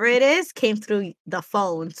 whatever it is came through the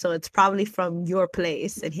phone, so it's probably from your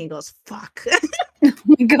place." And he goes, "Fuck." Oh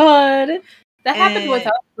my god. That happened with Eh.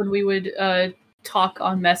 us when we would talk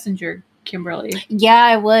on Messenger, Kimberly. Yeah,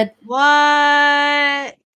 I would. What?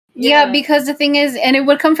 Yeah, Yeah. because the thing is, and it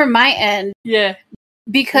would come from my end Yeah.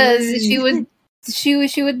 because she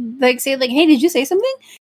would like say like, "Hey, did you say something?"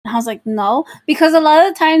 And I was like, "No," because a lot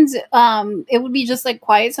of the times, it would be just like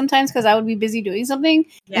quiet sometimes because I would be busy doing something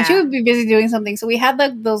and she Yeah. would be busy doing something. So we had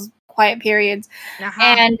like those quiet periods, Uh-huh.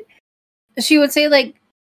 and she would say like,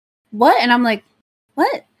 "What?" And I'm like,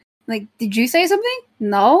 "What? Like, did you say something?"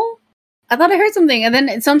 "No, I thought I heard something." And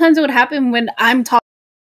then sometimes it would happen when I'm talking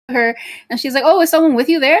to her and she's like, "Oh, is someone with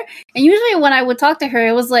you there?" And usually when I would talk to her,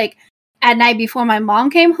 it was like at night before my mom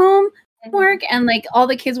came home from work and like all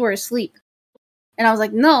the kids were asleep. And I was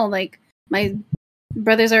like, "No, like my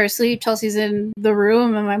brothers are asleep, Chelsea's in the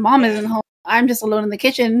room, and my mom isn't home. I'm just alone in the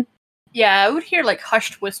kitchen." Yeah, I would hear like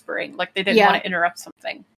hushed whispering, like they didn't Yeah. want to interrupt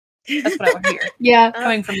something. That's what I would hear Yeah,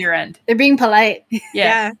 coming from your end. they're being polite.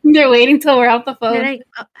 Yeah. They're waiting till we're off the They're phone. like,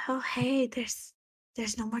 oh, hey, there's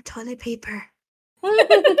no more toilet paper.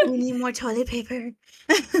 We need more toilet paper."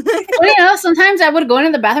 Well, you know, sometimes I would go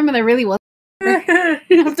into the bathroom and there really wasn't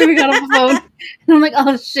after we got off the phone. And I'm like,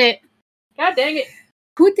 "Oh shit. God dang it.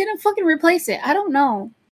 Who didn't fucking replace it? I don't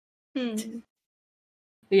know."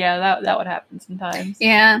 Yeah, that would happen sometimes.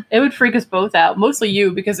 Yeah. It would freak us both out. Mostly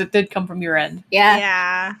you, because it did come from your end. Yeah.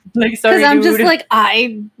 Yeah. Like, sorry, Because I'm dude. just like,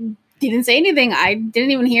 I didn't say anything. I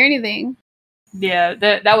didn't even hear anything. Yeah,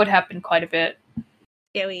 that would happen quite a bit.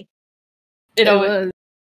 Scary. It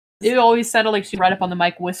always sounded like she was right up on the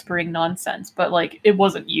mic whispering nonsense, but like it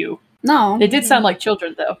wasn't you. No. It did sound like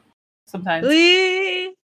children though. Sometimes.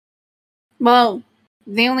 Well,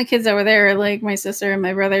 the only kids that were there were like my sister and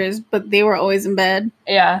my brothers, but they were always in bed.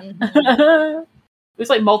 Yeah. Mhm. It was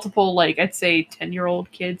like multiple, like I'd say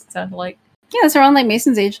 10-year-old kids, it sounded like. Yeah, it's around like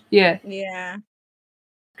Mason's age. Yeah. Yeah.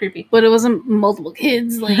 Creepy. But it wasn't multiple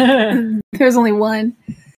kids. Like, there's only one.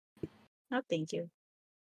 No, thank you.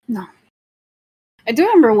 No. I do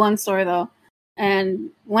remember one story, though. And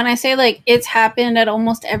when I say, like, it's happened at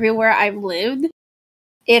almost everywhere I've lived,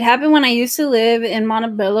 it happened when I used to live in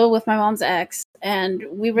Montebello with my mom's ex. And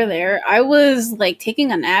we were there. I was, like,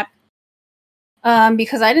 taking a nap.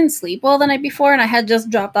 Because I didn't sleep well the night before, and I had just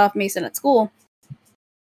dropped off Mason at school.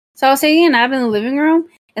 So I was taking a nap in the living room,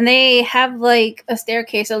 and they have, like, a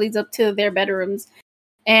staircase that leads up to their bedrooms.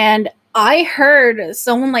 And I heard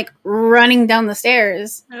someone, like, running down the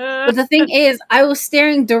stairs. But the thing is, I was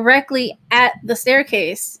staring directly at the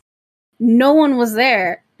staircase. No one was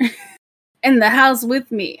there in the house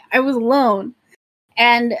with me. I was alone.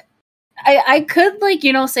 And I could, like,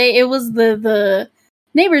 you know, say it was the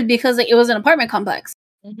neighbors because, like, it was an apartment complex.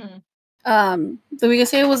 Mm-hmm. So we could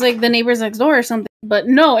say it was, like, the neighbors next door or something. But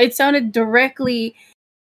no, it sounded directly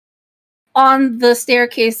on the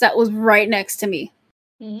staircase that was right next to me.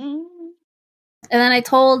 Mm-hmm. And then I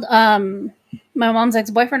told my mom's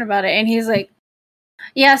ex-boyfriend about it, and he's like,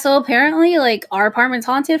 yeah, so apparently, like, our apartment's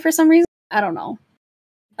haunted for some reason. I don't know.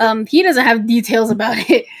 He doesn't have details about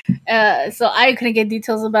it. So I couldn't get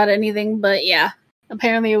details about anything, but yeah.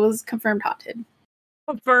 Apparently it was confirmed haunted.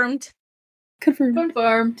 Confirmed.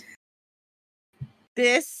 Confirmed.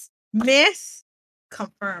 This miss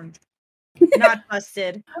confirmed. Not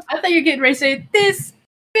busted. I thought you were getting ready to say this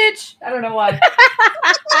bitch. I don't know why.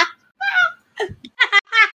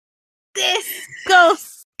 This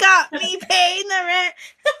ghost got me paying the rent.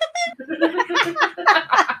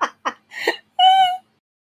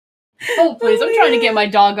 Oh, please. I'm trying to get my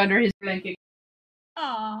dog under his blanket.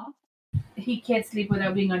 Aww. He can't sleep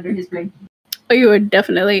without being under his blanket. Oh, you are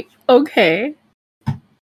definitely okay.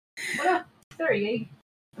 What up? Sorry,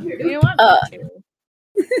 come here, Do dude. you want me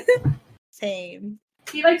to? Same.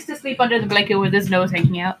 He likes to sleep under the blanket with his nose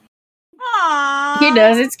hanging out. Aww. He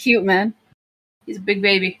does. It's cute, man. He's a big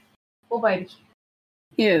baby. Full baby.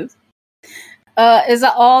 He is. Is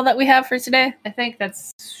that all that we have for today? I think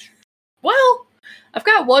that's... Well, I've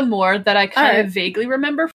got one more that I kind Alright. of vaguely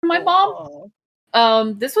remember from my mom.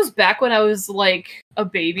 This was back when I was, like, a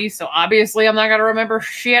baby, so obviously I'm not gonna remember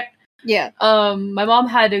shit. Yeah. My mom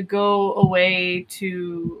had to go away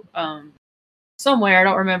to, somewhere, I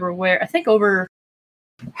don't remember where. I think over...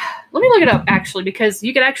 Let me look it up, actually, because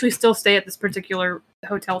you could actually still stay at this particular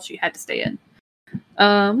hotel she had to stay in.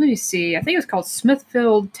 Let me see. I think it was called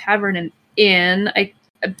Smithfield Tavern and Inn.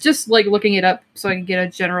 I'm just, like, looking it up so I can get a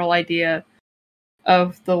general idea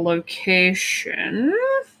of the location.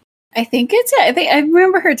 I think it's it. I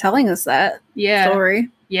remember her telling us that story.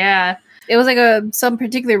 Yeah. It was like some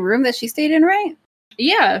particular room that she stayed in, right?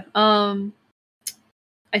 Yeah.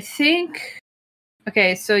 I think...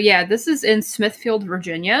 Okay, so yeah, this is in Smithfield,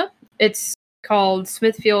 Virginia. It's called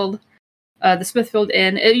Smithfield... the Smithfield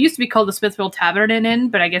Inn. It used to be called the Smithfield Tavern and Inn,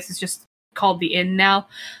 but I guess it's just called the Inn now.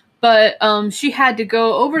 But she had to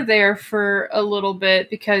go over there for a little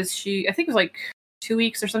bit because I think it was like 2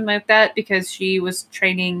 weeks or something like that, because she was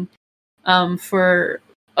training for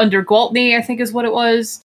under Gwaltney, I think is what it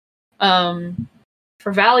was,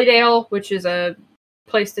 for Valleydale, which is a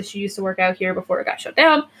place that she used to work out here before it got shut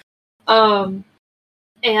down.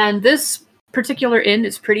 And this particular inn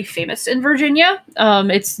is pretty famous in Virginia.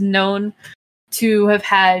 It's known to have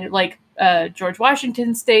had, like, George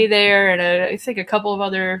Washington stay there, and I think a couple of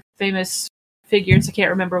other famous figures. I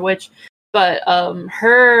can't remember which. But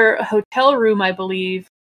her hotel room, I believe,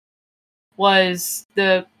 was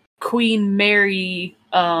the Queen Mary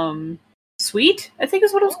suite, I think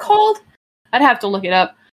is what it was called. I'd have to look it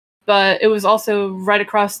up. But it was also right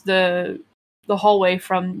across the hallway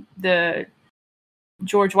from the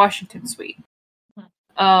George Washington suite.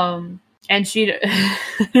 And she,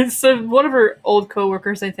 so one of her old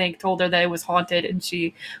coworkers, I think, told her that it was haunted, and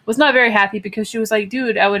she was not very happy because she was like,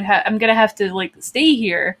 "Dude, I'm gonna have to, like, stay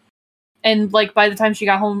here." And, like, by the time she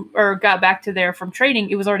got home or got back to there from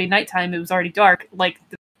training, it was already nighttime. It was already dark. Like,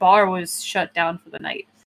 the bar was shut down for the night,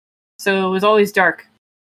 so it was always dark.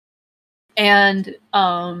 And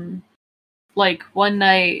like, one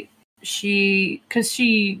night, when she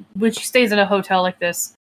stays in a hotel like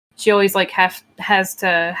this, she always, like, has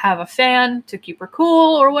to have a fan to keep her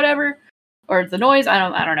cool or whatever, or the noise. I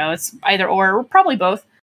don't know. It's either or probably both.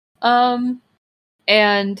 And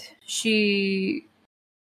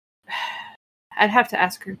I'd have to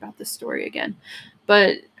ask her about this story again,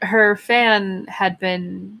 but her fan had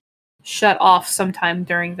been shut off sometime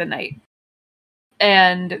during the night,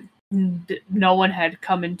 and no one had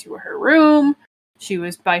come into her room. She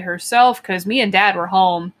was by herself because me and Dad were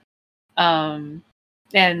home.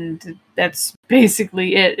 And that's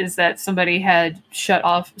basically it, is that something had shut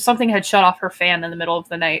off her fan in the middle of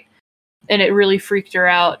the night. And it really freaked her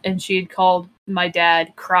out, and she had called my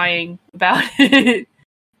dad crying about it.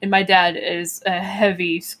 And my dad is a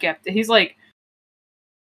heavy skeptic. He's like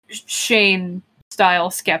Shane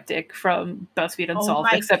style skeptic from BuzzFeed Unsolved,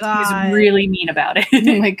 my except God. he's really mean about it.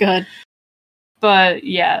 Oh my god. But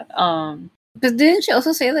yeah, But didn't she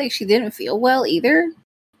also say like she didn't feel well either?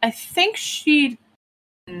 I think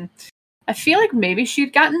I feel like maybe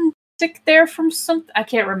she'd gotten sick there from something. I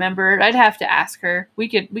can't remember. I'd have to ask her. We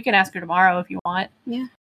can ask her tomorrow if you want. Yeah.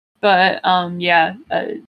 But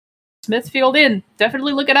Smithfield Inn.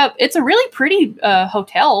 Definitely look it up. It's a really pretty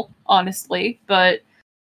hotel, honestly. But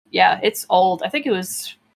yeah, it's old. I think it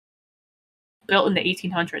was built in the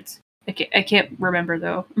 1800s. I can't remember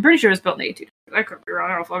though. I'm pretty sure it was built in the 1800s. I could be wrong.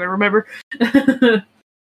 I don't fucking remember. I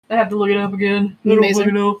have to look it up again. I don't Amazing.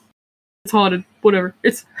 fucking know. It's haunted. Whatever.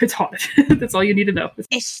 It's haunted. That's all you need to know.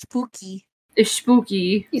 It's spooky. It's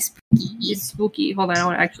spooky. It's spooky. It's spooky. Hold on, I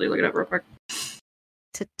want to actually look it up real quick.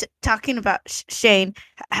 Talking about Shane,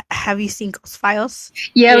 have you seen Ghost Files?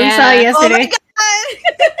 Yeah, we saw it Yeah. Oh my yesterday. god!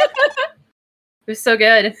 It was so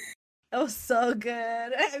good. That was so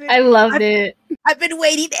good. I mean, I loved it. I've been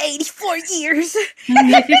waiting 84 years.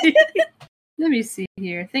 Let me see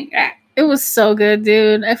here. It was so good,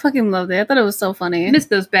 dude. I fucking loved it. I thought it was so funny. Miss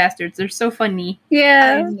those bastards. They're so funny. I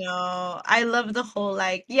Yeah. know. I love the whole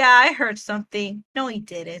like, yeah, I heard something. No, he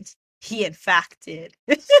didn't. He in fact did.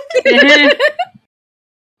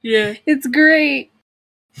 Yeah. It's great.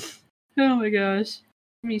 Oh my gosh.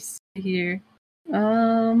 Let me see here.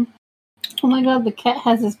 Oh my god, the cat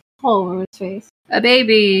has his paw over his face. A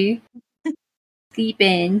baby.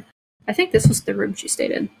 Sleeping. I think this was the room she stayed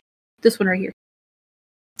in. This one right here.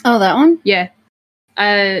 Oh, that one? Yeah.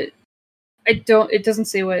 It doesn't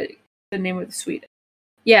say what the name of the suite is.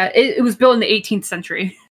 Yeah, it was built in the 18th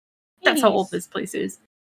century. That's how old this place is.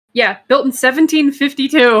 Yeah, built in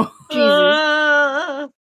 1752. Jesus.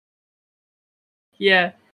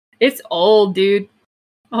 Yeah. It's old, dude.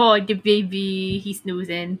 Oh, the baby. He's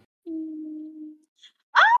snoozing.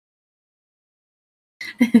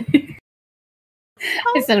 I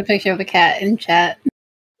sent a picture of the cat in chat.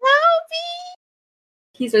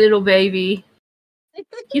 He's a little baby.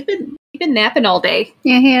 He's been napping all day.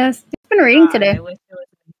 Yeah, he has. He's been reading I today. wish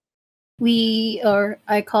it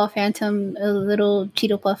I call Phantom a little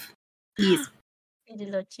Cheeto Puff. Yes. was a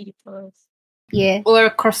little cheaty pose. Yeah. Or a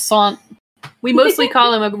croissant. We mostly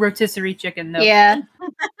call him a rotisserie chicken, though. Yeah.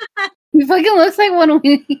 He fucking looks like one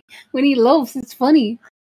when he loafs. It's funny.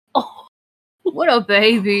 Oh, what a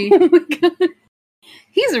baby. Oh my god.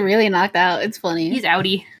 He's really knocked out. It's funny. He's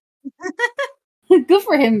outie. Good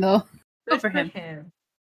for him, though. Good for him.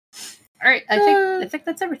 All right, I think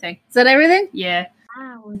that's everything. Is that everything? Yeah.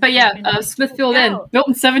 Wow, But yeah, Smithfield Inn, built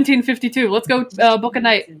in 1752. Let's go book a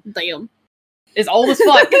night. Damn. Is old as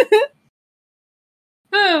fuck.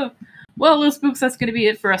 Oh. Well, little spooks, that's going to be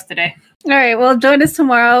it for us today. All right. Well, join us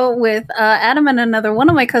tomorrow with Adam and another one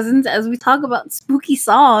of my cousins as we talk about spooky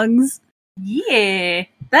songs. Yeah.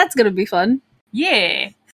 That's gonna be fun. Yeah.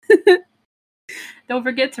 Don't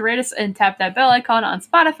forget to rate us and tap that bell icon on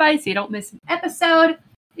Spotify so you don't miss an episode.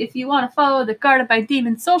 If you want to follow the Guarded by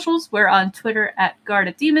Demons socials, we're on Twitter at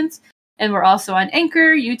Guarded Demons. And we're also on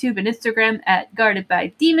Anchor, YouTube, and Instagram at Guarded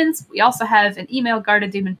by Demons. We also have an email,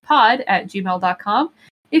 guardeddemonpod@gmail.com.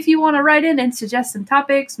 If you want to write in and suggest some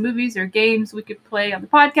topics, movies, or games we could play on the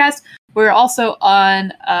podcast, we're also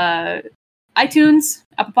on iTunes,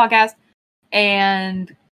 Apple Podcast,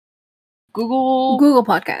 and Google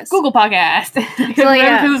Podcast. Google Podcast. So,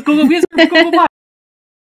 yeah. It was Google Music. Google Podcast.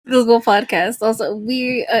 Google Podcast. Also,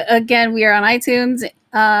 we are on iTunes,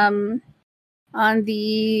 on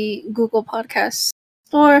the Google Podcast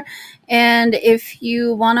store, and if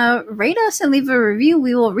you want to rate us and leave a review,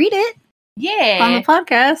 we will read it on Yeah. the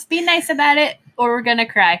podcast. Be nice about it, or we're gonna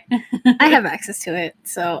cry. I have access to it,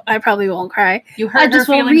 so I probably won't cry. You I hurt her just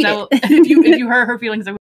won't feelings. read I will, it. if you hurt her feelings,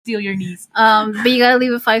 I will steal your knees. But you gotta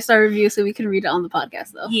leave a 5-star review so we can read it on the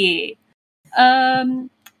podcast, though. Yeah.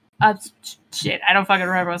 Shit. I don't fucking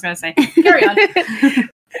remember what I was gonna say. Carry on.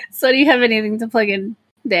 So, do you have anything to plug in,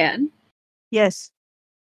 Dan? Yes.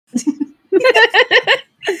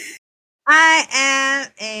 I am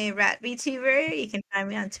a rat VTuber. You can find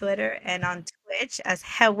me on Twitter and on Twitch as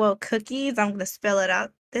Hello Cookies. I'm gonna spell it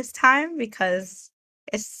out this time because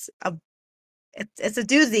it's a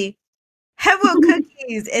doozy. Hello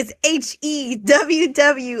Cookies is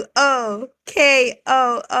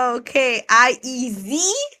HEWWOKOOKIEZ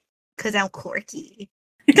because I'm quirky.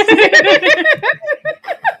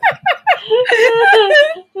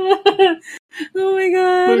 Oh my god.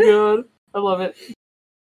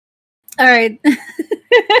 All right.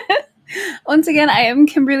 Once again, I am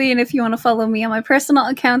Kimberly, and if you want to follow me on my personal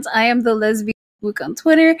accounts, I am the Lesbian Spook on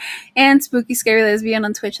Twitter and Spooky Scary Lesbian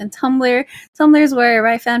on Twitch and Tumblr. Tumblr is where I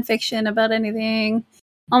write fan fiction about anything,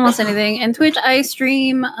 almost anything. And Twitch, I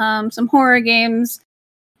stream some horror games.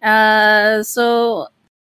 So,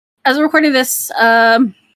 as we're recording this,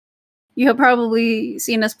 you have probably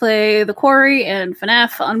seen us play The Quarry and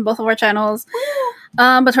FNAF on both of our channels.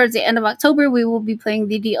 But towards the end of October, we will be playing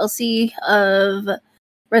the DLC of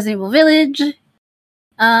Resident Evil Village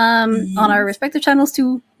on our respective channels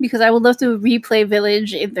too, because I would love to replay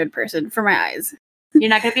Village in third person for my eyes. You're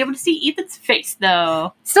not gonna be able to see Ethan's face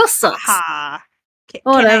though. Still sucks. Ha.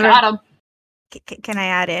 Whatever. Got him. Can I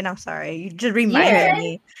add in? I'm sorry. You just reminded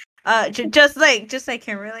me. Just like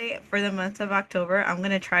Kimberly, for the month of October, I'm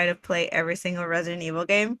gonna try to play every single Resident Evil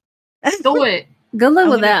game. Do it. Good luck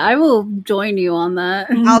with that. I will join you on that.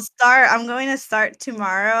 I'm going to start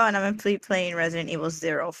tomorrow, and I'm gonna be playing Resident Evil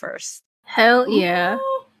 0 first. Hell yeah.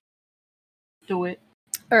 Ooh. Do it.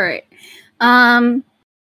 All right.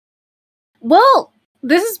 Well,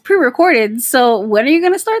 this is pre-recorded, so when are you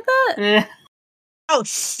gonna start that? Oh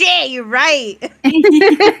shit, you're right.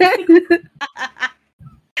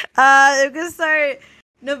 They're gonna start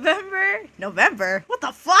November. What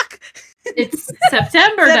the fuck? It's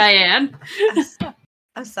September, Diane.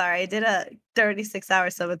 I'm sorry. I did a 36-hour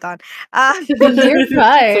subathon. You're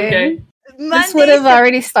fine. Okay. This would have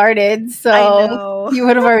already started, so you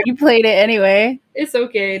would have already played it anyway. It's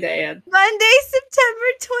okay, Diane. Monday, September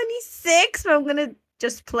 26th. I'm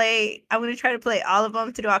gonna try to play all of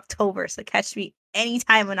them through October. So catch me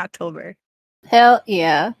anytime in October. Hell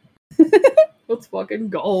yeah. Let's fucking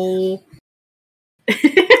go.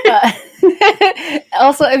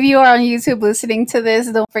 Also, if you are on YouTube listening to this,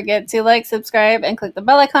 don't forget to like, subscribe, and click the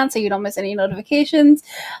bell icon so you don't miss any notifications.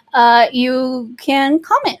 You can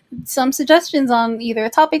comment some suggestions on either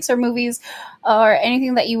topics or movies or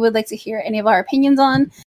anything that you would like to hear any of our opinions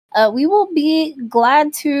on. We will be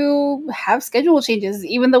glad to have schedule changes,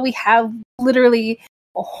 even though we have literally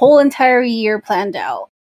a whole entire year planned out.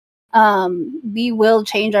 We will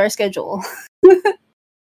change our schedule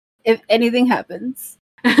if anything happens.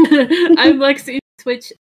 I'm Lexi,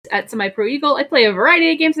 Twitch at SemiProEagle. I play a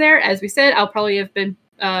variety of games there. As we said, I'll probably have been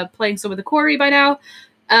playing some of The Quarry by now.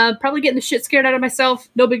 Probably getting the shit scared out of myself.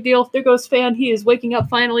 No big deal. There goes Fan. He is waking up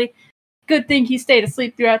finally. Good thing he stayed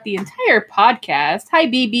asleep throughout the entire podcast. Hi,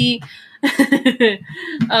 BB.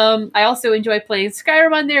 I also enjoy playing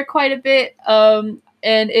Skyrim on there quite a bit. And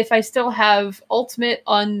if I still have Ultimate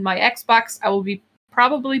on my Xbox, I will be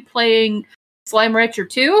probably playing Slime Rancher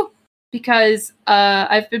 2. Because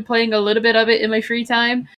I've been playing a little bit of it in my free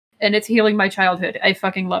time, and it's healing my childhood. I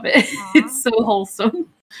fucking love it. It's so wholesome.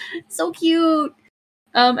 So cute.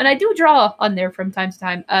 And I do draw on there from time to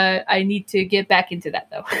time. I need to get back into that,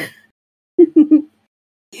 though.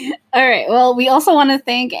 All right. Well, we also want to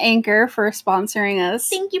thank Anchor for sponsoring us.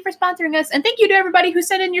 Thank you for sponsoring us. And thank you to everybody who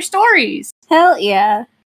sent in your stories. Hell yeah.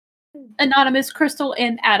 Anonymous, Crystal,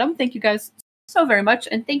 and Adam, thank you guys so very much.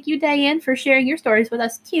 And thank you, Diane, for sharing your stories with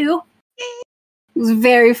us, too. It was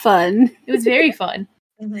very fun. It was very fun.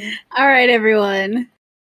 Mm-hmm. All right, everyone.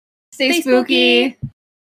 Stay spooky.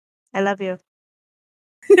 I love you.